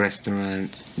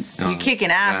restaurant. You kicking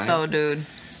ass, though, dude.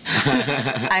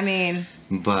 I mean...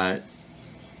 But,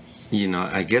 you know,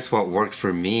 I guess what worked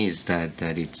for me is that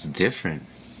it's different.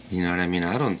 You know what I mean?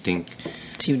 I don't think...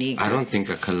 It's unique. I don't think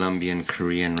a Colombian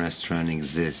Korean restaurant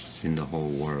exists in the whole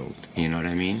world. You know what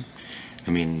I mean?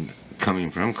 I mean,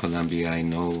 coming from Colombia, I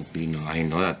know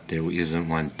that there isn't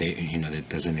one that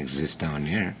doesn't exist down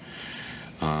here.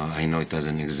 I know it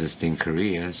doesn't exist in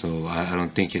Korea, so I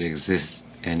don't think it exists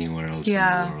anywhere else in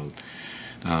the world.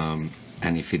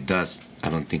 And if it does, I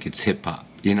don't think it's hip-hop.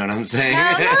 You know what I'm saying?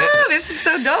 No, this is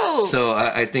so dope. So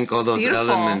I think all those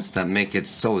elements that make it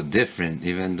so different,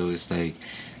 even though it's like,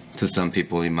 to some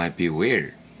people it might be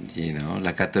weird. You know,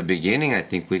 like at the beginning, I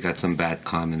think we got some bad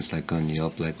comments like on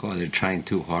Yelp, like, oh, they're trying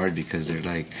too hard because they're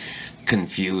like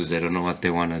confused. They don't know what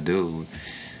they want to do.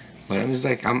 But I'm just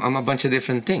like, I'm a bunch of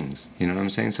different things. You know what I'm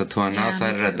saying? So to an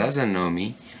outsider that doesn't know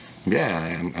me,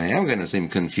 I am going to seem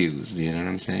confused. You know what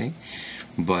I'm saying?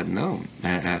 But no,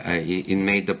 it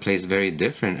made the place very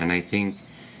different. And I think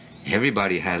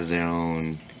everybody has their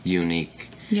own unique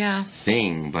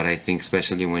thing. But I think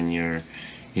especially when you're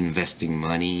investing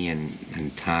money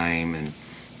and time and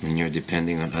when you're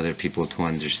depending on other people to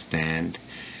understand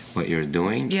what you're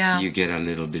doing, you get a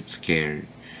little bit scared.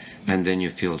 And then you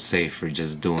feel safer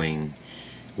just doing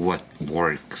what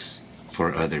works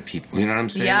for other people. You know what I'm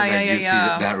saying? You see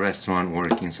that restaurant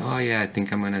working, so I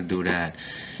think I'm gonna do that.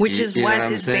 Which is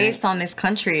what is based on this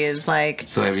country is like.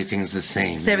 So everything's the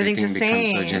same. So everything's the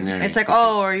same. So generic. It's like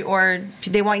or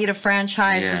they want you to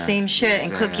franchise the same shit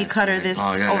and cookie cutter this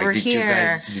over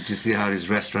here. Did you see how this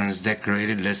restaurant is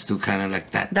decorated? Let's do kind of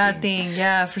like that. That thing,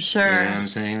 yeah, for sure. You know what I'm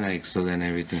saying? Like, so then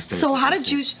everything starts. So how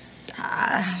did you?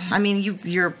 I mean,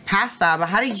 you're past that, but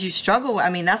how did you struggle? I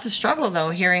mean, that's a struggle, though,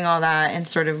 hearing all that and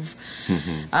sort of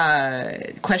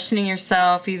questioning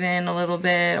yourself even a little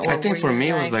bit. Or I think for me,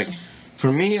 it was like,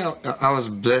 I was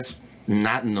blessed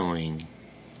not knowing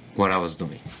what I was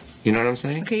doing. You know what I'm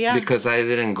saying? Okay, yeah. Because I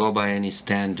didn't go by any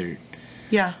standard.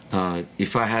 Yeah.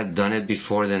 If I had done it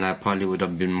before, then I probably would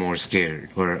have been more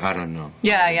scared, or I don't know.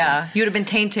 Yeah. You'd have been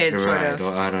tainted, sort of.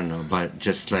 Or I don't know, but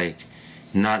just like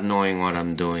not knowing what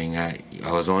I'm doing, I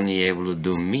was only able to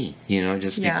do me, you know,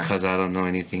 just because I don't know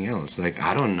anything else. Like,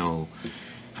 I don't know,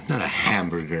 I'm not a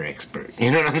hamburger expert, you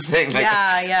know what I'm saying? Like,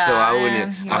 so I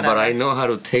wouldn't, but I know how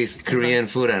to taste Korean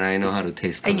food and I know how to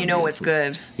taste Colombian and you know what's food.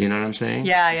 Good. You know what I'm saying?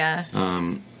 Yeah.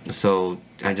 So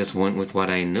I just went with what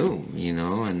I knew, you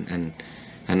know, and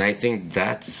I think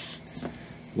that's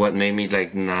what made me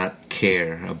like not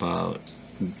care about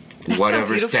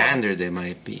whatever standard they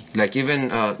might be. Like even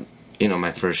you know,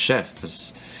 my first chef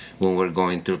was, when we're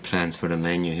going through plans for the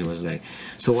menu, he was like,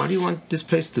 so what do you want this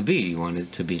place to be? Do you want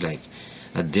it to be like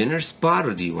a dinner spot,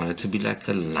 or do you want it to be like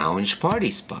a lounge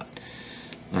party spot?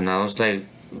 And I was like,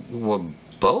 well,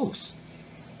 both.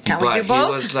 Can we do both?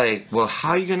 He was like, well, how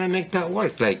are you going to make that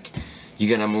work? Like, you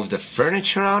going to move the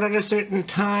furniture out at a certain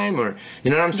time? Or, you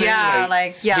know what I'm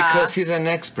saying? Because he's an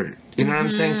expert. You know what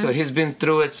I'm saying? So he's been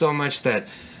through it so much that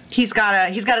he's got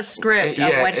a script of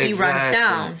what he runs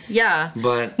down. Yeah.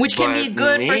 Which can be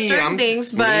good for certain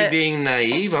things, but me being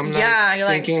naive, I'm like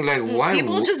thinking like why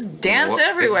people just dance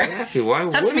everywhere. Exactly. Why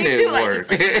That's wouldn't me it too. work?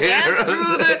 Like just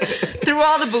dance through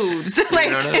all the boobs. Like,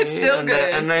 you know it's still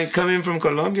good. And like coming from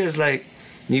Colombia, it's like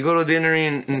you go to dinner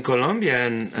in Colombia,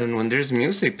 and when there's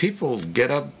music, people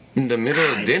get up in the middle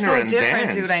of dinner and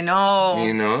dance. Dude, I know.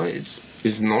 You know,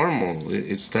 it's normal.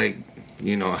 It's like,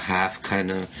 you know, half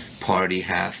kind of party,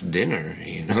 half dinner.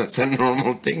 You know, it's a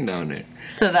normal thing down there.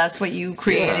 So that's what you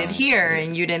created here,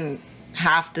 and you didn't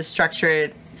have to structure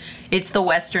it. It's the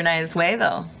westernized way,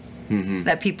 though,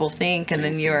 that people think, and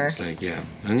then you're. It's like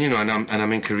and you know, and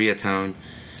I'm in Koreatown,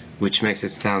 which makes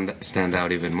it stand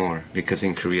out even more, because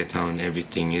in Koreatown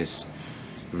everything is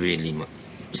really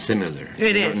similar.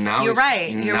 It is. Now you're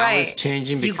right. Now it's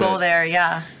changing because you go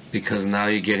there, because now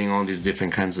you're getting all these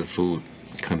different kinds of food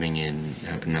coming in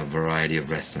a variety of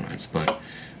restaurants. But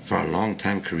for a long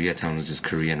time, Koreatown was just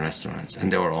Korean restaurants,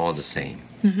 and they were all the same.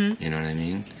 You know what I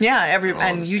mean? Yeah,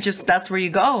 and you just, that's where you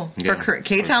go for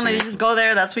K-Town. And you just go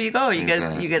there. That's where you go. You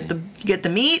get the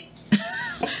meat.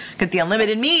 Get the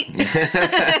unlimited meat.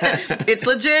 It's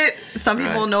legit. Some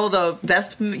people know the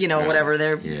best, you know, whatever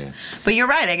they're. But you're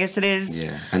right. I guess it is.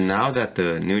 Yeah. And now that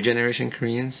the new generation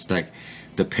Koreans, like,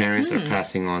 the parents are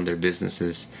passing on their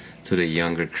businesses to the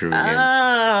younger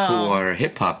Koreans who are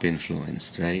hip-hop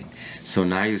influenced, right? So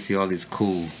now you see all these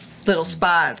cool little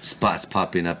spots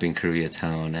popping up in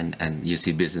Koreatown, and you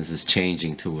see businesses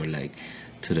changing to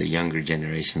the younger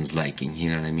generation's liking.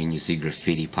 You know what I mean? You see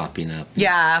graffiti popping up.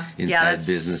 Inside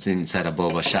business, inside a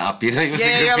boba shop. You know, you see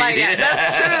graffiti. You're like,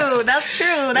 that's true. That's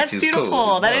true. That's beautiful.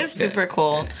 Cool. That is super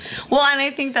cool. Well, and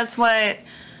I think that's what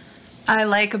I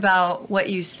like about what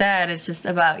you said. It's just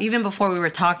about, even before we were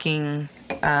talking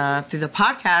through the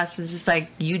podcast, it's just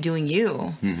like you doing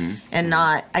you, and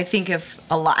not. I think if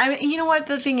a lot. I mean, you know what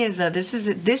the thing is? This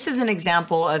is an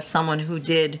example of someone who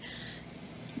did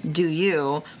do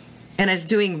you, and is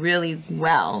doing really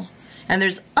well. And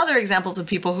there's other examples of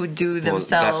people who do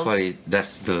themselves.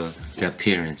 That's the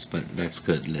appearance, but that's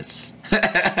good. Let's.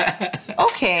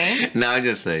 Okay. No, I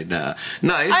just say no.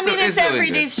 It's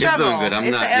everyday struggle. It's doing good.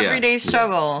 It's an everyday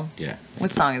struggle. Yeah.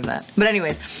 What song is that? But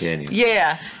anyways.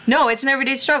 Yeah. No, it's an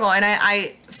everyday struggle, and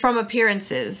I from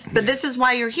appearances. But this is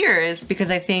why you're here, is because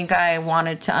I think I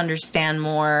wanted to understand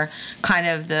more, kind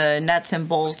of the nuts and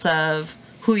bolts of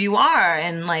who you are,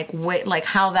 and like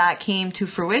how that came to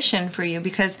fruition for you,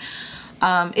 because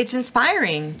it's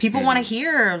inspiring. People want to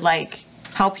hear like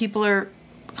how people are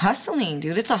hustling,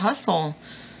 dude. It's a hustle,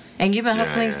 and you've been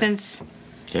hustling since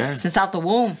out the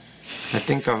womb. I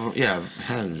think I've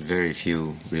had very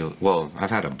few real. Well,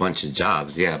 I've had a bunch of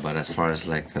jobs, but as far as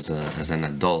like as an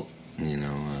adult, you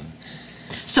know.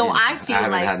 So I feel I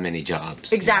haven't had many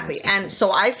jobs. Exactly, you know, and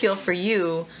so I feel for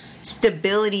you,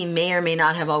 stability may or may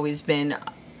not have always been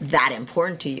that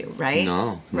important to you, right?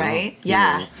 No. Right?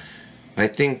 Yeah. No. I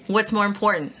think. What's more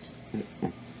important?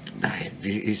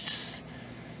 It's.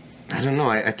 I don't know.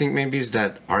 I think maybe it's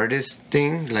that artist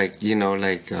thing, like, you know,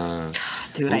 like.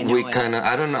 Dude, I know we kind of.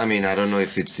 I don't know. I mean, I don't know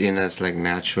if it's in us like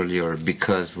naturally, or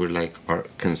because we're like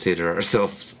consider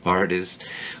ourselves artists.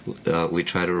 We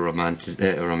try to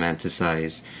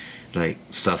romanticize like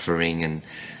suffering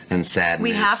and sadness.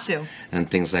 We have to. And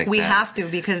things like that. We have to,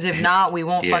 because if not, we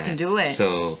won't fucking do it.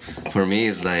 So for me,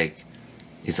 it's like,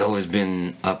 it's always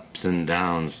been ups and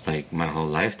downs, like my whole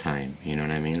lifetime. You know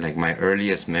what I mean? Like my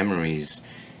earliest memories,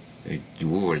 we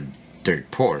were dirt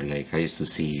poor. Like I used to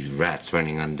see rats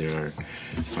running under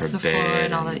our bed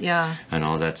and all that, and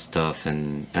all that stuff.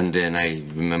 And then I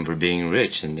remember being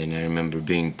rich, and then I remember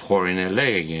being poor in LA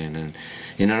again. And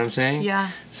you know what I'm saying?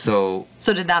 Yeah. So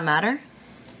did that matter?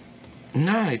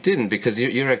 No, it didn't, because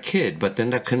you're a kid, but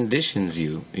then that conditions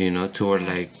you, you know, to where,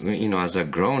 like, you know, as a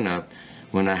grown up,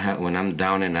 when I'm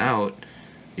down and out,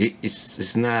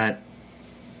 it's not,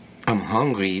 I'm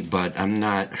hungry, but I'm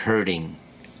not hurting.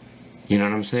 You know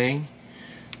what I'm saying?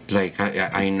 Like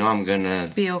I know I'm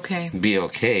gonna be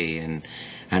okay,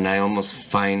 and I almost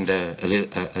find a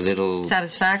little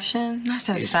satisfaction. Not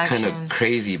satisfaction. It's kind of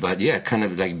crazy, but kind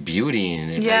of like beauty in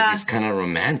it. Yeah. Like, it's kind of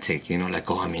romantic, you know, like,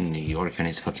 oh, I'm in New York and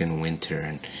it's fucking winter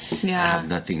and I have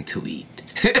nothing to eat.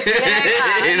 You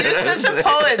You're such a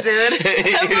poet, dude.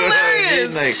 That's hilarious.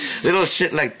 I mean? Like little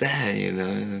shit like that, you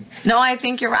know. No, I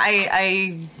think you're right.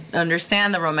 I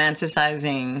understand the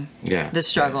romanticizing the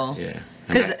struggle. Yeah.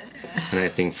 And I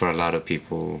think for a lot of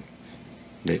people,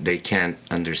 they can't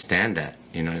understand that.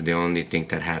 You know, they only think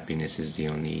that happiness is the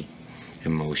only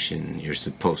emotion you're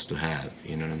supposed to have.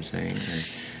 You know what I'm saying?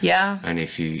 And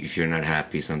if you're not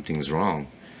happy, something's wrong.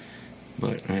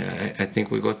 But I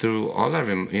think we go through all of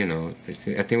them. You know,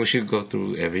 I think we should go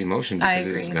through every emotion, because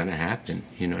it's gonna happen.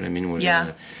 You know what I mean? We're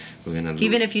gonna lose,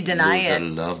 even if you deny lose it, a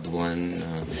loved one.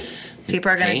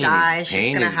 People are gonna die.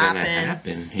 Shit's gonna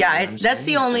happen. That's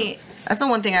the only. That's the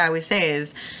one thing I always say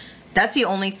is, that's the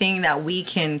only thing that we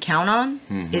can count on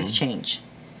is change.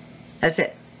 That's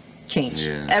it. Change.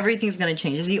 Yeah. Everything's going to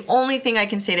change. It's the only thing I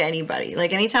can say to anybody.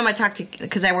 Like anytime I talk to,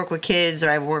 because I work with kids,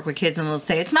 or I work with kids, and they'll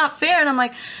say, it's not fair. And I'm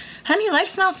like, honey,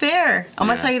 life's not fair. I'm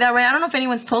going to tell you that right. I don't know if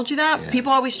anyone's told you that. Yeah.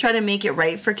 People always try to make it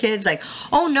right for kids. Like,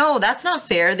 oh no, that's not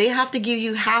fair. They have to give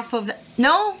you half of that.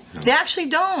 No, they actually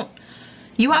don't.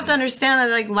 You have to understand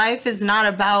that like life is not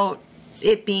about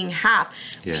it being half.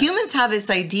 Humans have this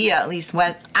idea, at least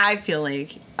what I feel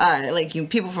like you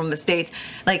people from the States,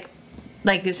 like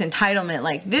this entitlement,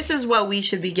 like this is what we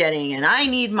should be getting, and I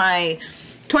need my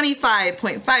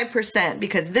 25.5%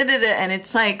 because and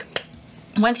it's like,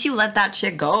 once you let that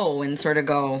shit go and sort of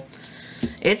go,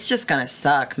 it's just gonna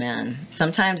suck, man.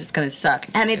 Sometimes it's gonna suck,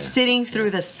 and it's sitting through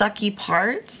the sucky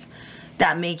parts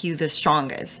that make you the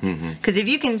strongest. Because if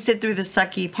you can sit through the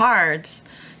sucky parts,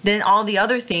 then all the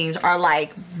other things are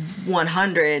like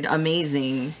 100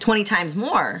 amazing, 20 times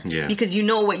more. Yeah. Because you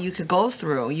know what you could go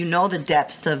through. You know the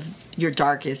depths of your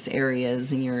darkest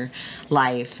areas in your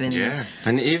life. And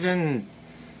and even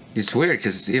it's weird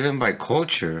because even by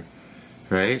culture,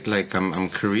 right? Like I'm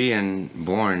Korean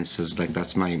born, so it's like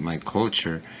that's my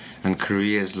culture, and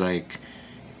Korea is like,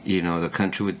 the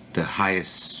country with the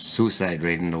highest suicide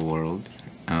rate in the world.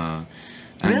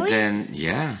 And really? then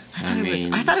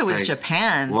I thought it was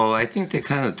Japan. Well, I think they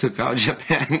kind of took out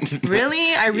Japan.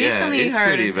 Really? I recently it's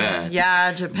heard pretty bad.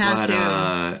 Yeah, Japan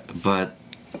too. But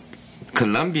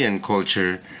Colombian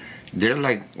culture, they're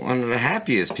like one of the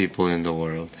happiest people in the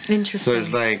world. Interesting. So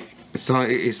it's like,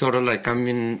 it's sort of like I'm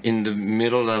in the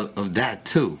middle of that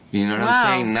too. You know what I'm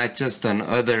saying? Not just on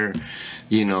other,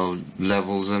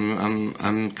 levels.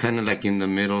 I'm kind of like in the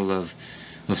middle of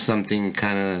something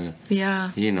kind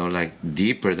of like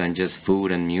deeper than just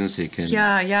food and music and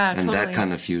and totally. that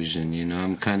kind of fusion.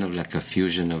 I'm kind of like a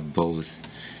fusion of both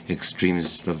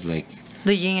extremes of like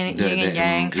the yin and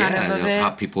yang kind of it. How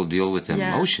people deal with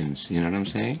emotions. You know what I'm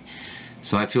saying?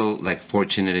 So I feel like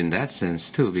fortunate in that sense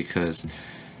too, because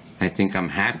I think I'm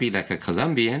happy like a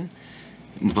Colombian,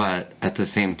 but at the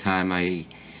same time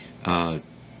I've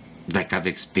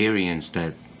experienced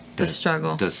the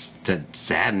struggle, that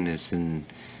sadness, and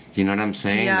you know what I'm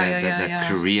saying? That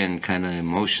Korean kind of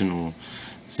emotional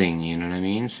thing, you know what I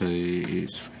mean? So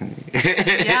it's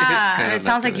it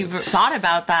sounds like you've thought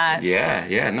about that.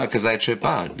 No, because I trip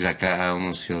out. Like I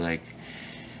almost feel like,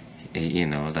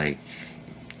 like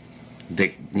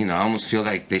they, I almost feel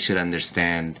like they should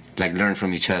understand, like learn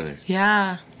from each other.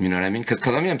 Yeah. You know what I mean? Because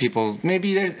Colombian people,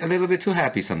 maybe they're a little bit too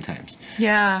happy sometimes.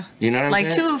 Yeah. You know what I'm saying?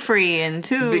 Like too free and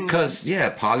too... Because,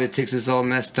 politics is all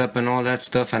messed up and all that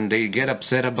stuff, and they get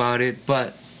upset about it,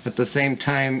 but at the same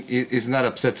time, it's not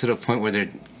upset to the point where they're...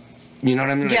 You know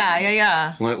what I mean?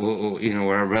 Like,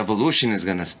 where a revolution is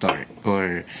going to start,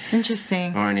 or...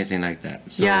 Interesting. Or anything like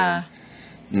that. So,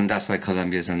 and that's why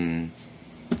Colombia is a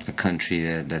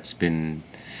country that's been,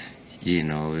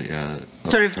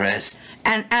 sort oppressed.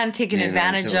 And taken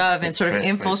advantage of and sort of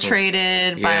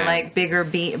infiltrated by like bigger,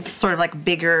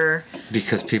 bigger...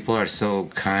 Because people are so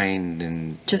kind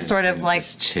and... Just sort of like...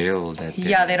 Just chill. That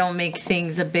they don't make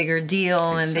things a bigger deal.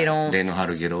 Exactly. And they don't... They know how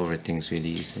to get over things really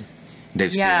easy. They've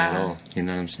seen it all. You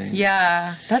know what I'm saying?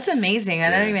 Yeah. That's amazing. I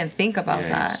didn't even think about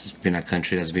that. It's been a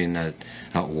country that's been at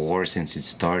war since it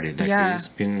started. Like it's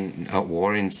been at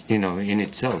war in itself.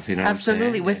 You know what I'm saying?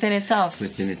 Absolutely. Within itself.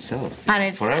 Within itself. And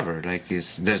it's... Forever. Like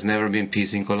there's never been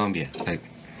peace in Colombia. Like...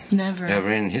 Never.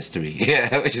 Ever in history.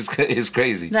 Yeah. Which is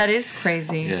crazy. That is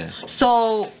crazy. Yeah.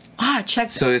 So,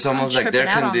 check... So it's almost like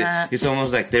it's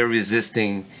almost like they're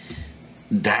resisting...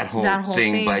 That whole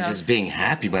thing by just being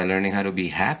happy, by learning how to be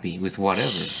happy with whatever.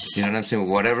 You know what I'm saying?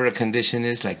 Whatever the condition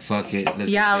is, like, fuck it. Let's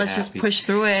just push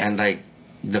through it. And, like,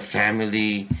 the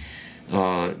family,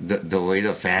 the way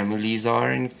the families are,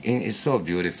 and it's so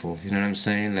beautiful. You know what I'm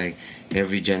saying? Like,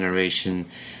 every generation,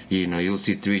 you'll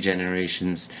see 3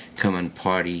 generations come and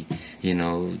party,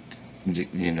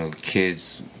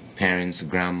 kids, parents,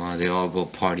 grandma, they all go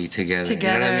party together. You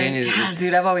know what I mean?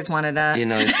 Dude, I've always wanted that.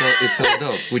 It's so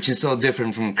dope, which is so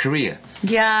different from Korea.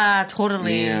 Yeah,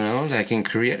 totally. Like in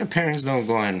Korea, the parents don't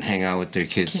go and hang out with their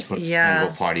kids and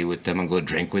go party with them and go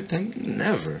drink with them.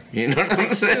 Never. You know what I'm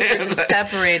saying? Super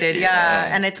separated,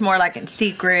 and it's more like in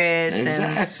secrets.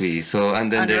 Exactly.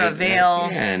 And then under a veil.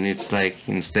 And it's like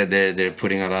instead they're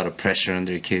putting a lot of pressure on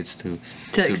their kids to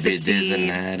be this and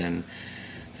that and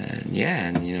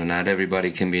not everybody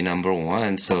can be number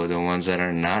one, so the ones that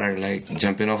are not are like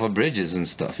jumping off of bridges and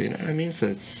stuff, you know what I mean? So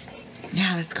it's...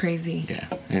 Yeah, that's crazy. Yeah,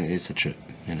 and it's a trip.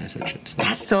 It's a trip. So.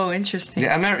 That's so interesting.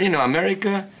 Yeah,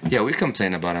 America, we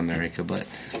complain about America, but,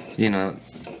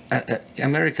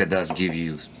 America does give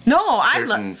you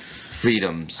certain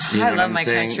freedoms. You know I love my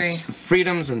country.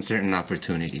 Freedoms and certain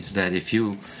opportunities that if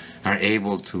you are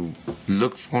able to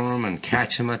look for them and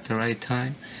catch them at the right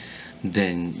time,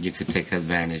 then you could take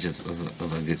advantage of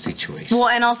a good situation. Well,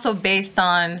 and also based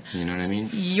on... You know what I mean?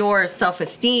 Your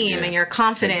self-esteem and your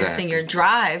confidence and your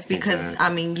drive. Because, I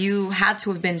mean, you had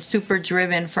to have been super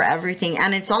driven for everything.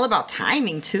 And it's all about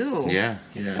timing, too. Yeah.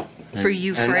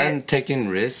 And taking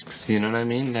risks, you know what I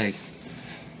mean? Like,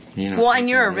 Well, and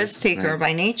you're a risk taker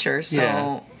by nature.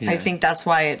 So I think that's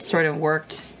why it sort of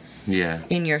worked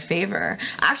in your favor.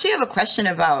 I actually have a question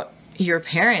about... your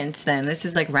parents then. This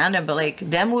is like random, but like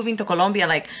them moving to Colombia,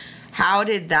 like how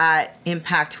did that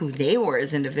impact who they were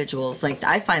as individuals? Like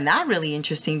I find that really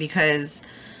interesting because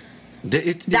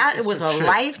that was a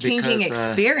life-changing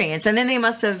experience. And then they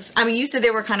must have, I mean, you said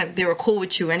they were cool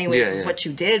with you anyway with what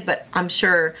you did, but I'm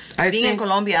sure being in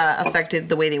Colombia affected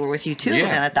the way they were with you too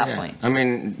then at that point. I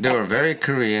mean, they were very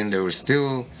Korean, they were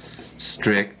still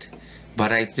strict,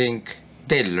 but I think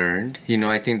they learned,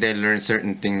 I think they learned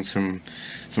certain things from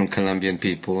from Colombian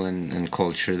people and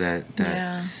culture that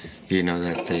you know,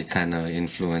 that they kind of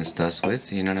influenced us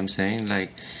with. You know what I'm saying?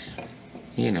 Like,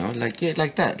 you know, like, yeah,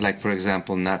 like that. Like, for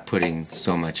example, not putting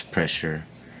so much pressure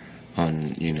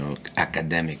on, you know,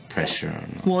 academic pressure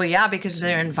on. Well, yeah, because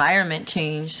their environment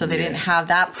changed, so they didn't have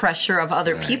that pressure of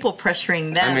other people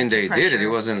pressuring them. I mean, they did it. It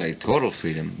wasn't like total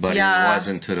freedom, but it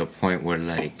wasn't to the point where,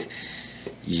 like,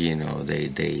 you know,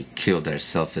 they killed their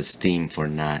self-esteem for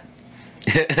not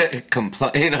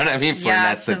comply. You know what I mean? For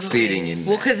not succeeding in.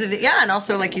 Well, because and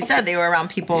also, like you said, they were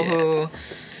around people who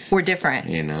were different.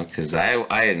 You know, because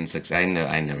I didn't succeed.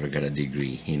 I never got a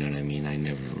degree. You know what I mean? I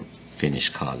never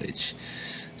finished college.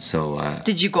 So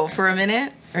did you go for a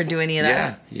minute or do any of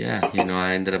that? Yeah. You know,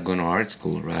 I ended up going to art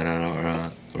school right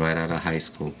out of high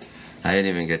school. I didn't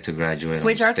even get to graduate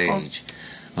Which on stage. Art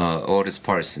school? Otis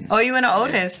Parsons. Oh, you went to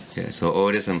Otis? Yeah. So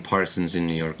Otis and Parsons in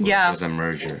New York was a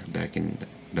merger back.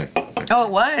 Oh,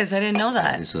 it was. I didn't know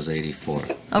that. This was '84.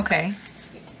 Okay.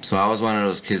 So I was one of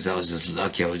those kids that was just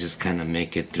lucky. I would just kind of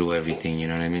make it through everything. You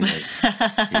know what I mean? Like,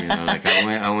 you know, like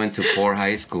I went to 4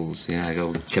 high schools. You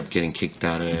know, I kept getting kicked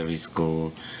out of every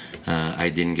school. I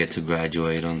didn't get to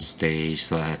graduate on stage,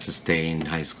 so I had to stay in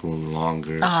high school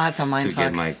longer to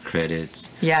get my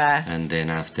credits. Yeah. And then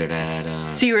after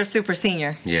that... so you were a super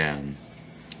senior? Yeah.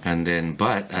 And then,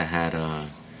 but I had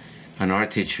an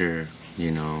art teacher,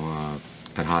 you know...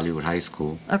 at Hollywood High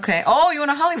School. Okay. Oh, you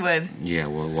went to Hollywood? Yeah,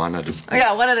 well, one of the schools.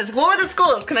 Yeah, one of the. What were the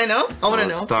schools? Can I know? I want to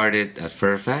know. Started at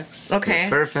Fairfax. Okay.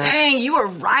 Fairfax. Dang, you were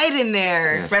right in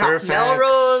there. Yeah, right Fairfax,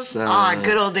 off Melrose.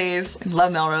 Good old days.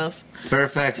 Love Melrose.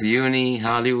 Fairfax, Uni,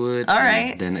 Hollywood. All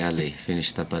right. Then LA.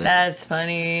 Finished up at That's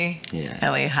funny. Yeah.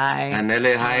 LA High. And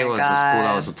LA High was the school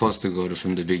I was supposed to go to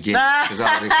from the beginning. Because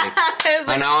I was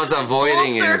and I was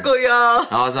avoiding full circle, y'all.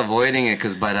 I was avoiding it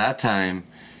because by that time...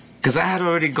 Because I had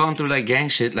already gone through like gang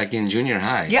shit like in junior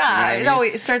high. Yeah, you know,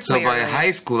 it starts. So by high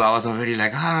school, I was already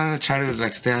like, I'm trying to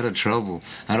like stay out of trouble.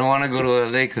 I don't want to go to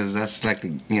LA because that's like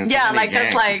the like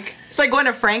that's like it's like going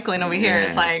to Franklin over here.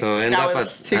 It's like so that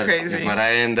was too crazy. But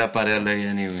I end up at LA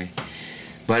anyway.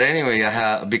 But anyway,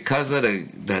 because of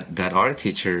that art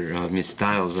teacher, Miss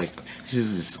Styles, like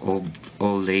she's this old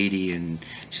lady, and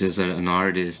she's an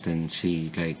artist, and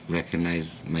she like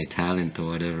recognized my talent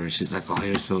or whatever. And she's like, "Oh,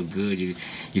 you're so good. You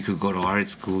could go to art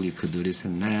school. You could do this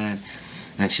and that."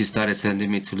 And she started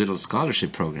sending me to little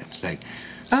scholarship programs, like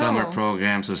summer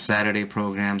programs or Saturday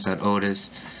programs at Otis,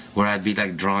 where I'd be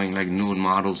like drawing like nude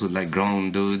models with like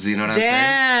grown dudes. You know what I'm saying?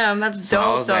 Damn, that's so dope.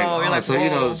 I was though. like, You're like, so you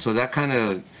know, so that kind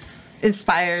of.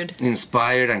 Inspired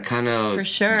and kind of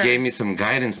gave me some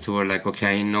guidance to her, like,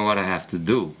 okay, I know what I have to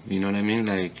do. You know what I mean?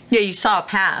 Like, yeah, you saw a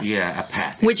path. Yeah, a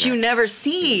path. Which you never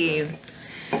see.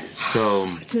 Exactly. So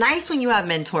it's nice when you have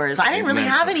mentors. I didn't really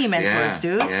have any mentors,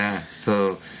 dude. Yeah.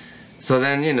 So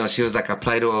then, you know, she was like,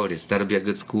 apply to Otis. That'll be a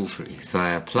good school for you. So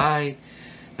I applied,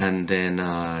 and then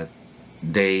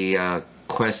they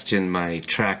questioned my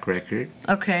track record.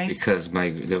 Okay. Because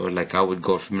they were like, I would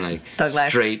go from like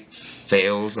straight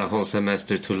fails a whole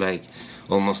semester to like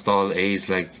almost all A's,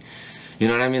 like, you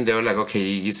know what I mean? They were like, okay,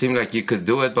 you seem like you could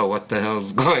do it, but what the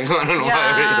hell's going on?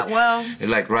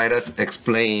 Like,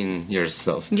 explain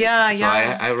yourself. Yeah, so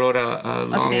I wrote a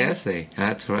long essay. I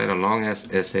had to write a long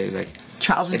essay, like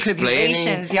trials and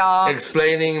tribulations, y'all.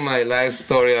 Explaining my life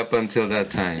story up until that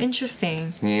time.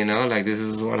 Interesting. You know, like, this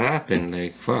is what happened.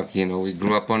 Like, fuck, you know, we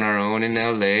grew up on our own in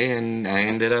LA, and I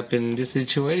ended up in this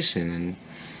situation,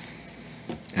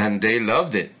 and they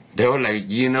loved it. They were like,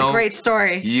 you know, it's a great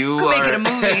story. You could make it a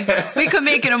movie. We could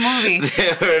make it a movie.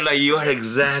 They were like, you are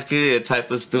exactly the type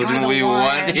of student we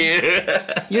want here.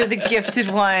 You're the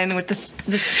gifted one with the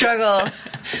struggle.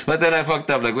 But then I fucked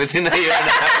up. Like, within a year and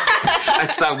a half, I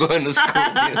stopped going to school.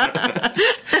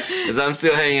 Because I'm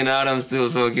still hanging out. I'm still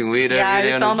smoking weed every day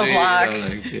just on the block,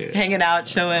 like, hanging out,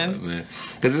 chilling.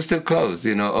 Because it's too close.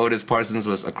 You know, Otis Parsons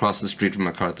was across the street from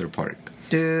MacArthur Park.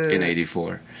 Dude. In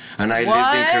 '84. And I lived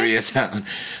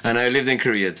in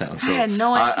Koreatown. So I had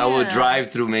no idea. I would drive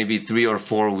through maybe 3 or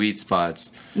 4 weed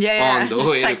spots on the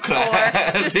way to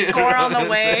class. Just score on the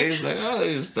way. It's like, oh,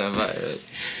 this stuff.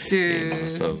 Dude. You know,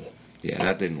 so, yeah,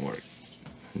 that didn't work.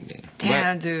 Yeah.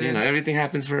 Damn, but, dude. You know, everything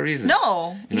happens for a reason.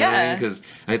 No. You know what I mean? Because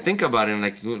I think about it,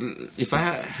 like, if I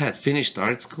had finished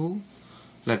art school,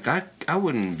 like, I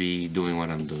wouldn't be doing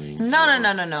what I'm doing.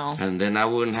 No. And then I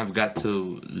wouldn't have got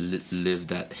to live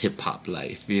that hip-hop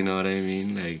life, you know what I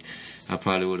mean? Like, I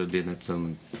probably would have been at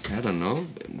some, I don't know,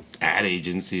 ad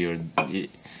agency or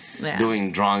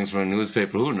doing drawings for a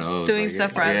newspaper, who knows? Doing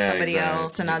stuff for somebody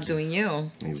else and not doing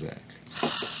you. Exactly.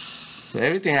 So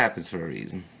everything happens for a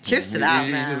reason. Cheers to that,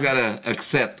 you man. You just gotta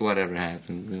accept whatever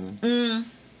happens, you know?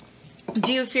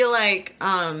 Do you feel like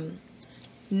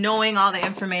knowing all the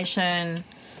information,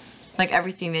 like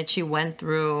everything that you went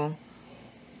through,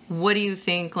 what do you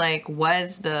think like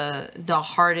was the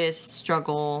hardest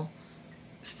struggle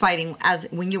fighting as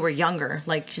when you were younger,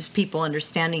 like just people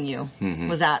understanding you? Mm-hmm.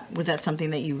 Was that something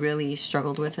that you really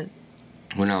struggled with it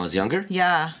when I was younger?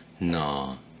 Yeah.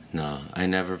 No, I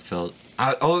never felt.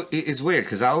 It's weird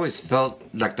because I always felt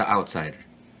like the outsider.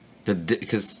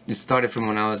 Because it started from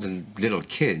when I was a little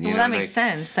kid. You know, that makes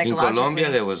sense. In Colombia,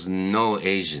 there was no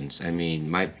Asians. I mean,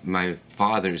 my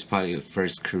father is probably the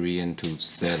first Korean to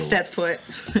set foot.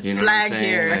 You know Flag what I'm saying?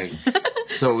 here. Like,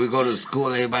 so we go to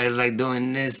school, everybody's like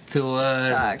doing this to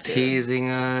us, teasing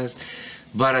us.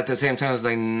 But at the same time, it's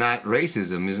like not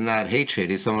racism. It's not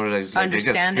hatred. It's somewhere like they're just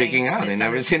freaking out. They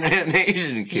never seen an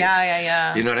Asian kid.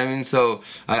 Yeah. You know what I mean? So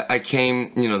I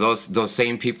came. You know, those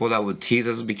same people that would tease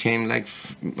us became like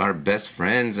our best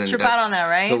friends. And trip out on that,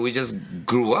 right? So we just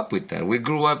grew up with that. We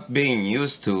grew up being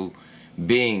used to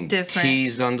being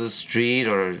teased on the street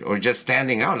or just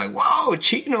standing out like, "Wow,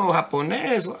 Chino,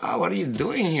 Japonés. Wow, what are you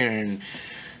doing here?" And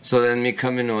so then me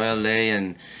coming to LA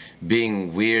and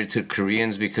being weird to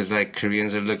Koreans because like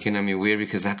Koreans are looking at me weird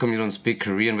because how come you don't speak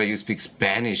Korean but you speak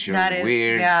Spanish? You're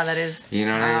weird. Yeah, that is. You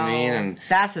know what I mean? And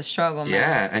that's a struggle, man.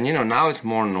 Yeah, and you know now it's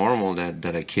more normal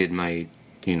that a kid might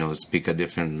speak a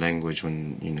different language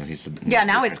when he's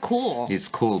now it's cool. It's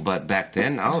cool, but back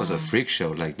then I was a freak show.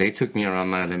 Like they took me around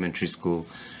my elementary school.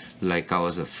 Like I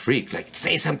was a freak. Like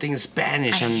say something in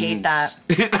Spanish. I hate that.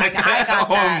 Like, I got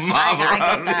that. I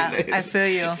get that. Like, I feel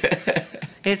you.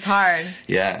 It's hard.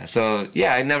 Yeah. So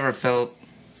yeah, I never felt.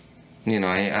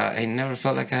 I never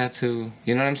felt like I had to.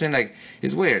 You know what I'm saying? Like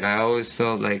it's weird. I always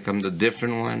felt like I'm the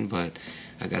different one, but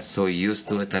I got so used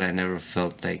to it that I never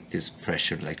felt like this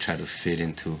pressure, like try to fit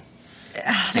into.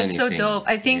 It's so dope.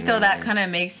 I think though that kind of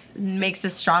makes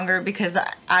us stronger because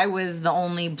I was the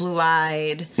only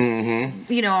blue-eyed.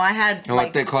 Mm-hmm. I had and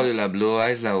what they call you, la blue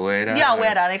eyes, la güera. Yeah,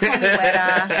 güera. They call me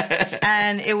güera.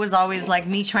 And it was always like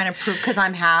me trying to prove because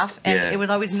I'm half, and it was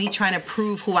always me trying to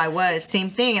prove who I was. Same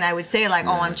thing, and I would say like,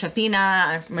 "Oh, I'm Chapina.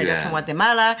 I'm from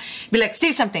Guatemala." Be like,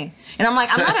 "Say something," and I'm like,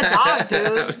 "I'm not a dog,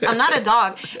 dude. I'm not a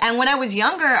dog." And when I was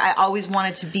younger, I always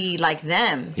wanted to be like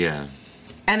them. Yeah.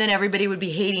 And then everybody would be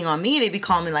hating on me. They'd be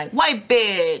calling me like white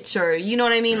bitch, or you know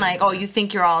what I mean? Like, oh, you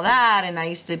think you're all that.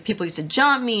 And people used to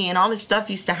jump me and all this stuff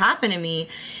used to happen to me.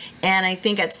 And I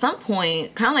think at some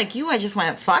point, kind of like you, I just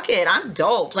went, fuck it. I'm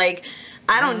dope. Like,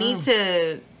 I don't need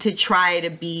to try to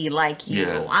be like you.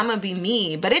 Yeah. I'm going to be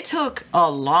me. But it took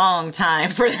a long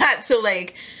time for that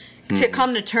to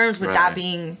come to terms with that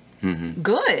being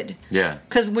good. Yeah.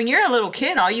 Because when you're a little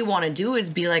kid, all you want to do is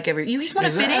be like you just want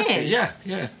to fit in. Yeah.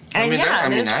 And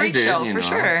there's freak show for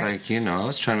sure. It's like, I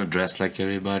was trying to dress like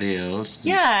everybody else.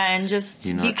 Yeah, and just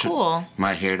be cool.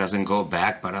 My hair doesn't go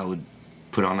back, but I would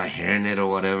put on a hairnet or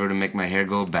whatever to make my hair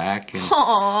go back. And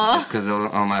just because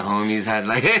all my homies had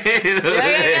like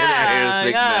hair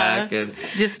slicked back. And,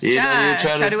 just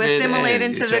try to assimilate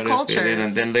into the cultures.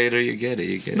 And then later you get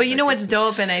it. But you know what's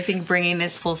dope, and I think bringing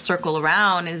this full circle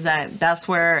around is that's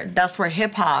where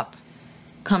hip hop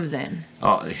comes in.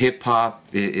 Oh, hip hop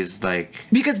is like,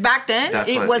 because back then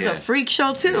it was a freak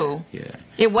show too. Yeah.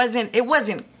 It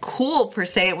wasn't cool per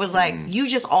se. It was like you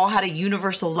just all had a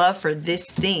universal love for this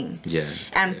thing. Yeah.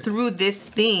 And through this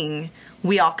thing,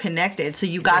 we all connected. So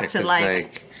you got to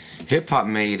like hip hop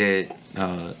made it.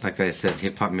 Like I said,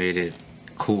 hip hop made it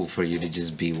cool for you to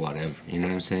just be whatever. You know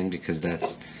what I'm saying? Because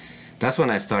that's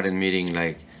when I started meeting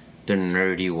like the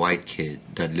nerdy white kid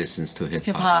that listens to hip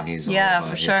hop. And he's all about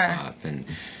for sure. Hip-hop. And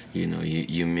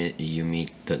you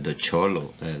meet the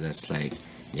cholo that's like,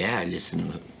 yeah, I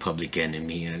listen to Public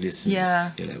Enemy. I listen.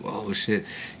 Yeah. You're like, oh shit.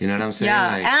 You know what I'm saying?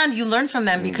 Yeah, like, and you learn from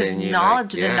them because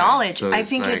knowledge. The knowledge. So I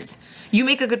think like, you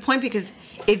make a good point because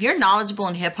if you're knowledgeable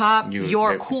in hip hop,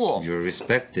 you're cool. You're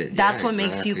respected. That's what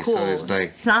makes you cool. So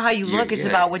it's not how you look. It's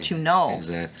about what you know.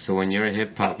 Exactly. So when you're a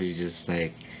hip hop, you just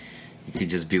like you could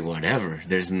just be whatever.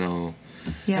 There's no.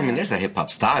 Yeah. I mean, there's a hip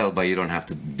hop style, but you don't have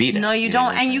to be that. No, you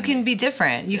don't, and you can be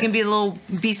different. You can be a little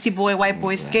Beastie Boy, white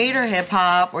boy skater hip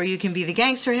hop, or you can be the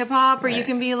gangster hip hop, or you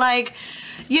can be like,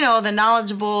 the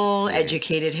knowledgeable,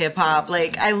 educated hip hop.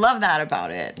 Like, I love that about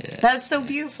it. Yeah. That's so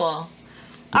beautiful. All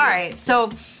right,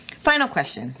 so final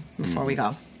question before we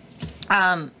go.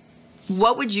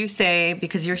 What would you say,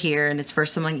 because you're here and it's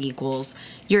First Among Equals,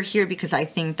 you're here because I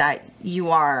think that you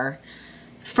are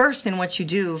first in what you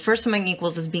do. First Among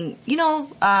Equals is being,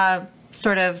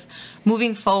 sort of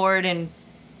moving forward and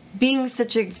being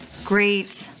such a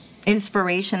great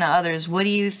inspiration to others. What do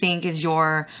you think is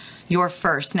your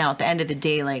first now at the end of the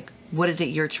day? Like, what is it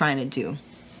you're trying to do?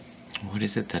 What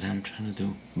is it that I'm trying to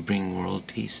do? Bring world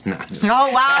peace? No.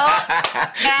 Oh wow!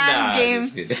 And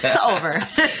game over.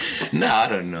 No, I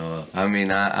don't know. I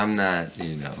mean, I'm not.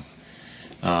 You know.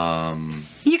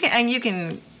 You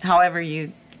can, however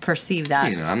you perceive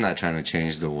that. You know, I'm not trying to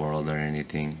change the world or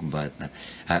anything, but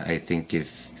I think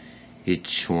if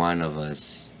each one of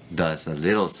us does a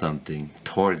little something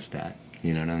towards that,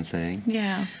 you know what I'm saying?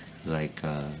 Yeah. Like,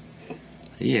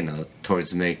 you know,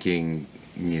 towards making,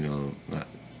 you know,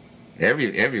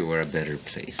 everywhere a better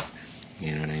place.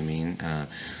 You know what I mean?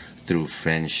 Through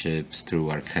friendships, through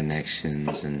our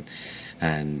connections,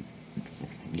 and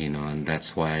you know, and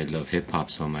that's why I love hip hop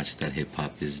so much. That hip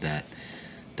hop is that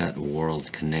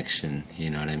world connection. You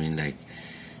know what I mean? Like,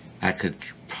 I could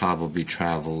probably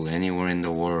travel anywhere in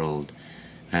the world,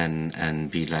 and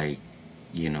be like,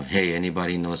 you know, hey,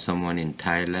 anybody know someone in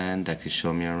Thailand that could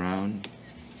show me around?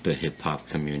 The hip hop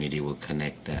community will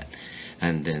connect that,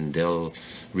 and then they'll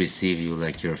receive you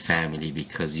like your family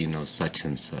because you know such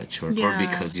and such, or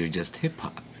because you're just hip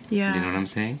hop. Yeah. You know what I'm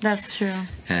saying? That's true.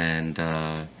 And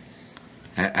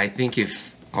I think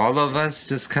if all of us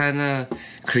just kind of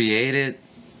created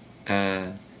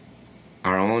our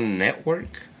own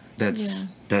network that's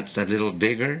a little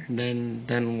bigger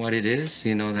than what it is,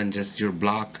 you know, than just your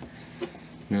block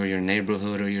or your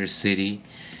neighborhood or your city,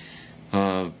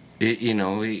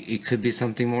 it could be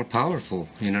something more powerful.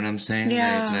 You know what I'm saying?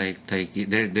 Yeah. Like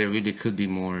there really could be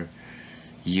more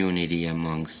unity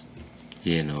amongst,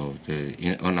 you know,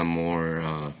 on a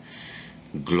more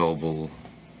global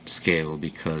scale,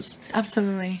 because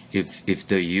absolutely, if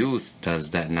the youth does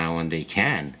that now, and they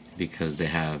can, because they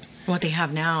have what they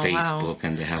have now, Facebook,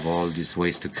 and they have all these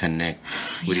ways to connect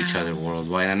with each other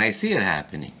worldwide, and I see it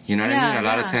happening. You know what I mean? A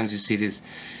lot of times you see these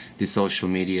social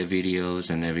media videos,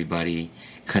 and everybody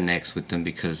connects with them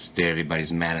because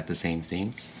everybody's mad at the same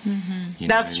thing. Mm-hmm. You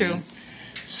know That's true. I mean?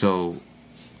 So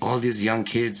all these young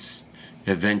kids,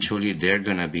 eventually they're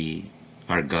gonna be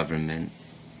our government.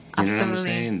 You know what I'm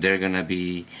saying? They're gonna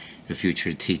be the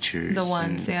future teachers. The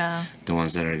ones, the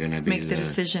ones that are gonna be make the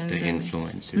decisions, the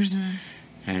influencers. Mm-hmm.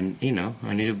 And you know,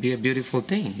 and it'll be a beautiful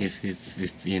thing if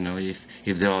you know, if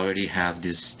they already have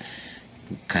this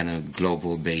kind of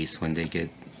global base when they get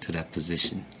to that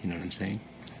position. You know what I'm saying?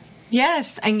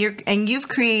 Yes, and you've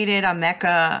created a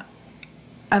mecca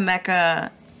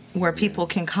where people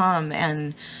can come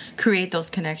and create those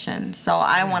connections. So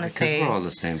I want to say, we're all the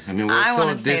same. I mean, we're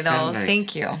so different. Say though, like,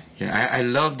 thank you. Yeah, I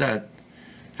love that.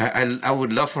 I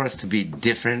would love for us to be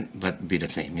different but be the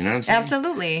same. You know what I'm saying?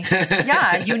 Absolutely.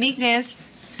 Yeah, uniqueness,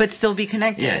 but still be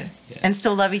connected and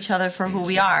still love each other for who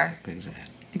we are.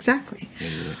 Exactly.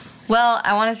 Well,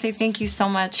 I want to say thank you so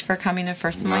much for coming to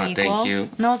First Among Equals. Thank you.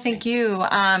 No, thank you.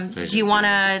 Do you want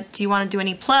to do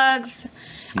any plugs?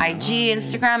 No. IG,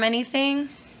 Instagram, anything?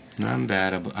 No, I'm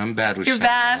bad with You're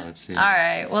bad? All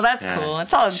right. Well, that's cool.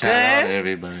 It's all good. Shout out to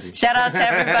everybody. Shout out to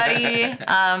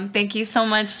everybody. Thank you so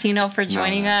much, Chino, for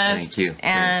joining us. Thank you.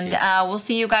 And we'll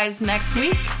see you guys next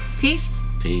week. Peace.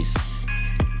 Peace.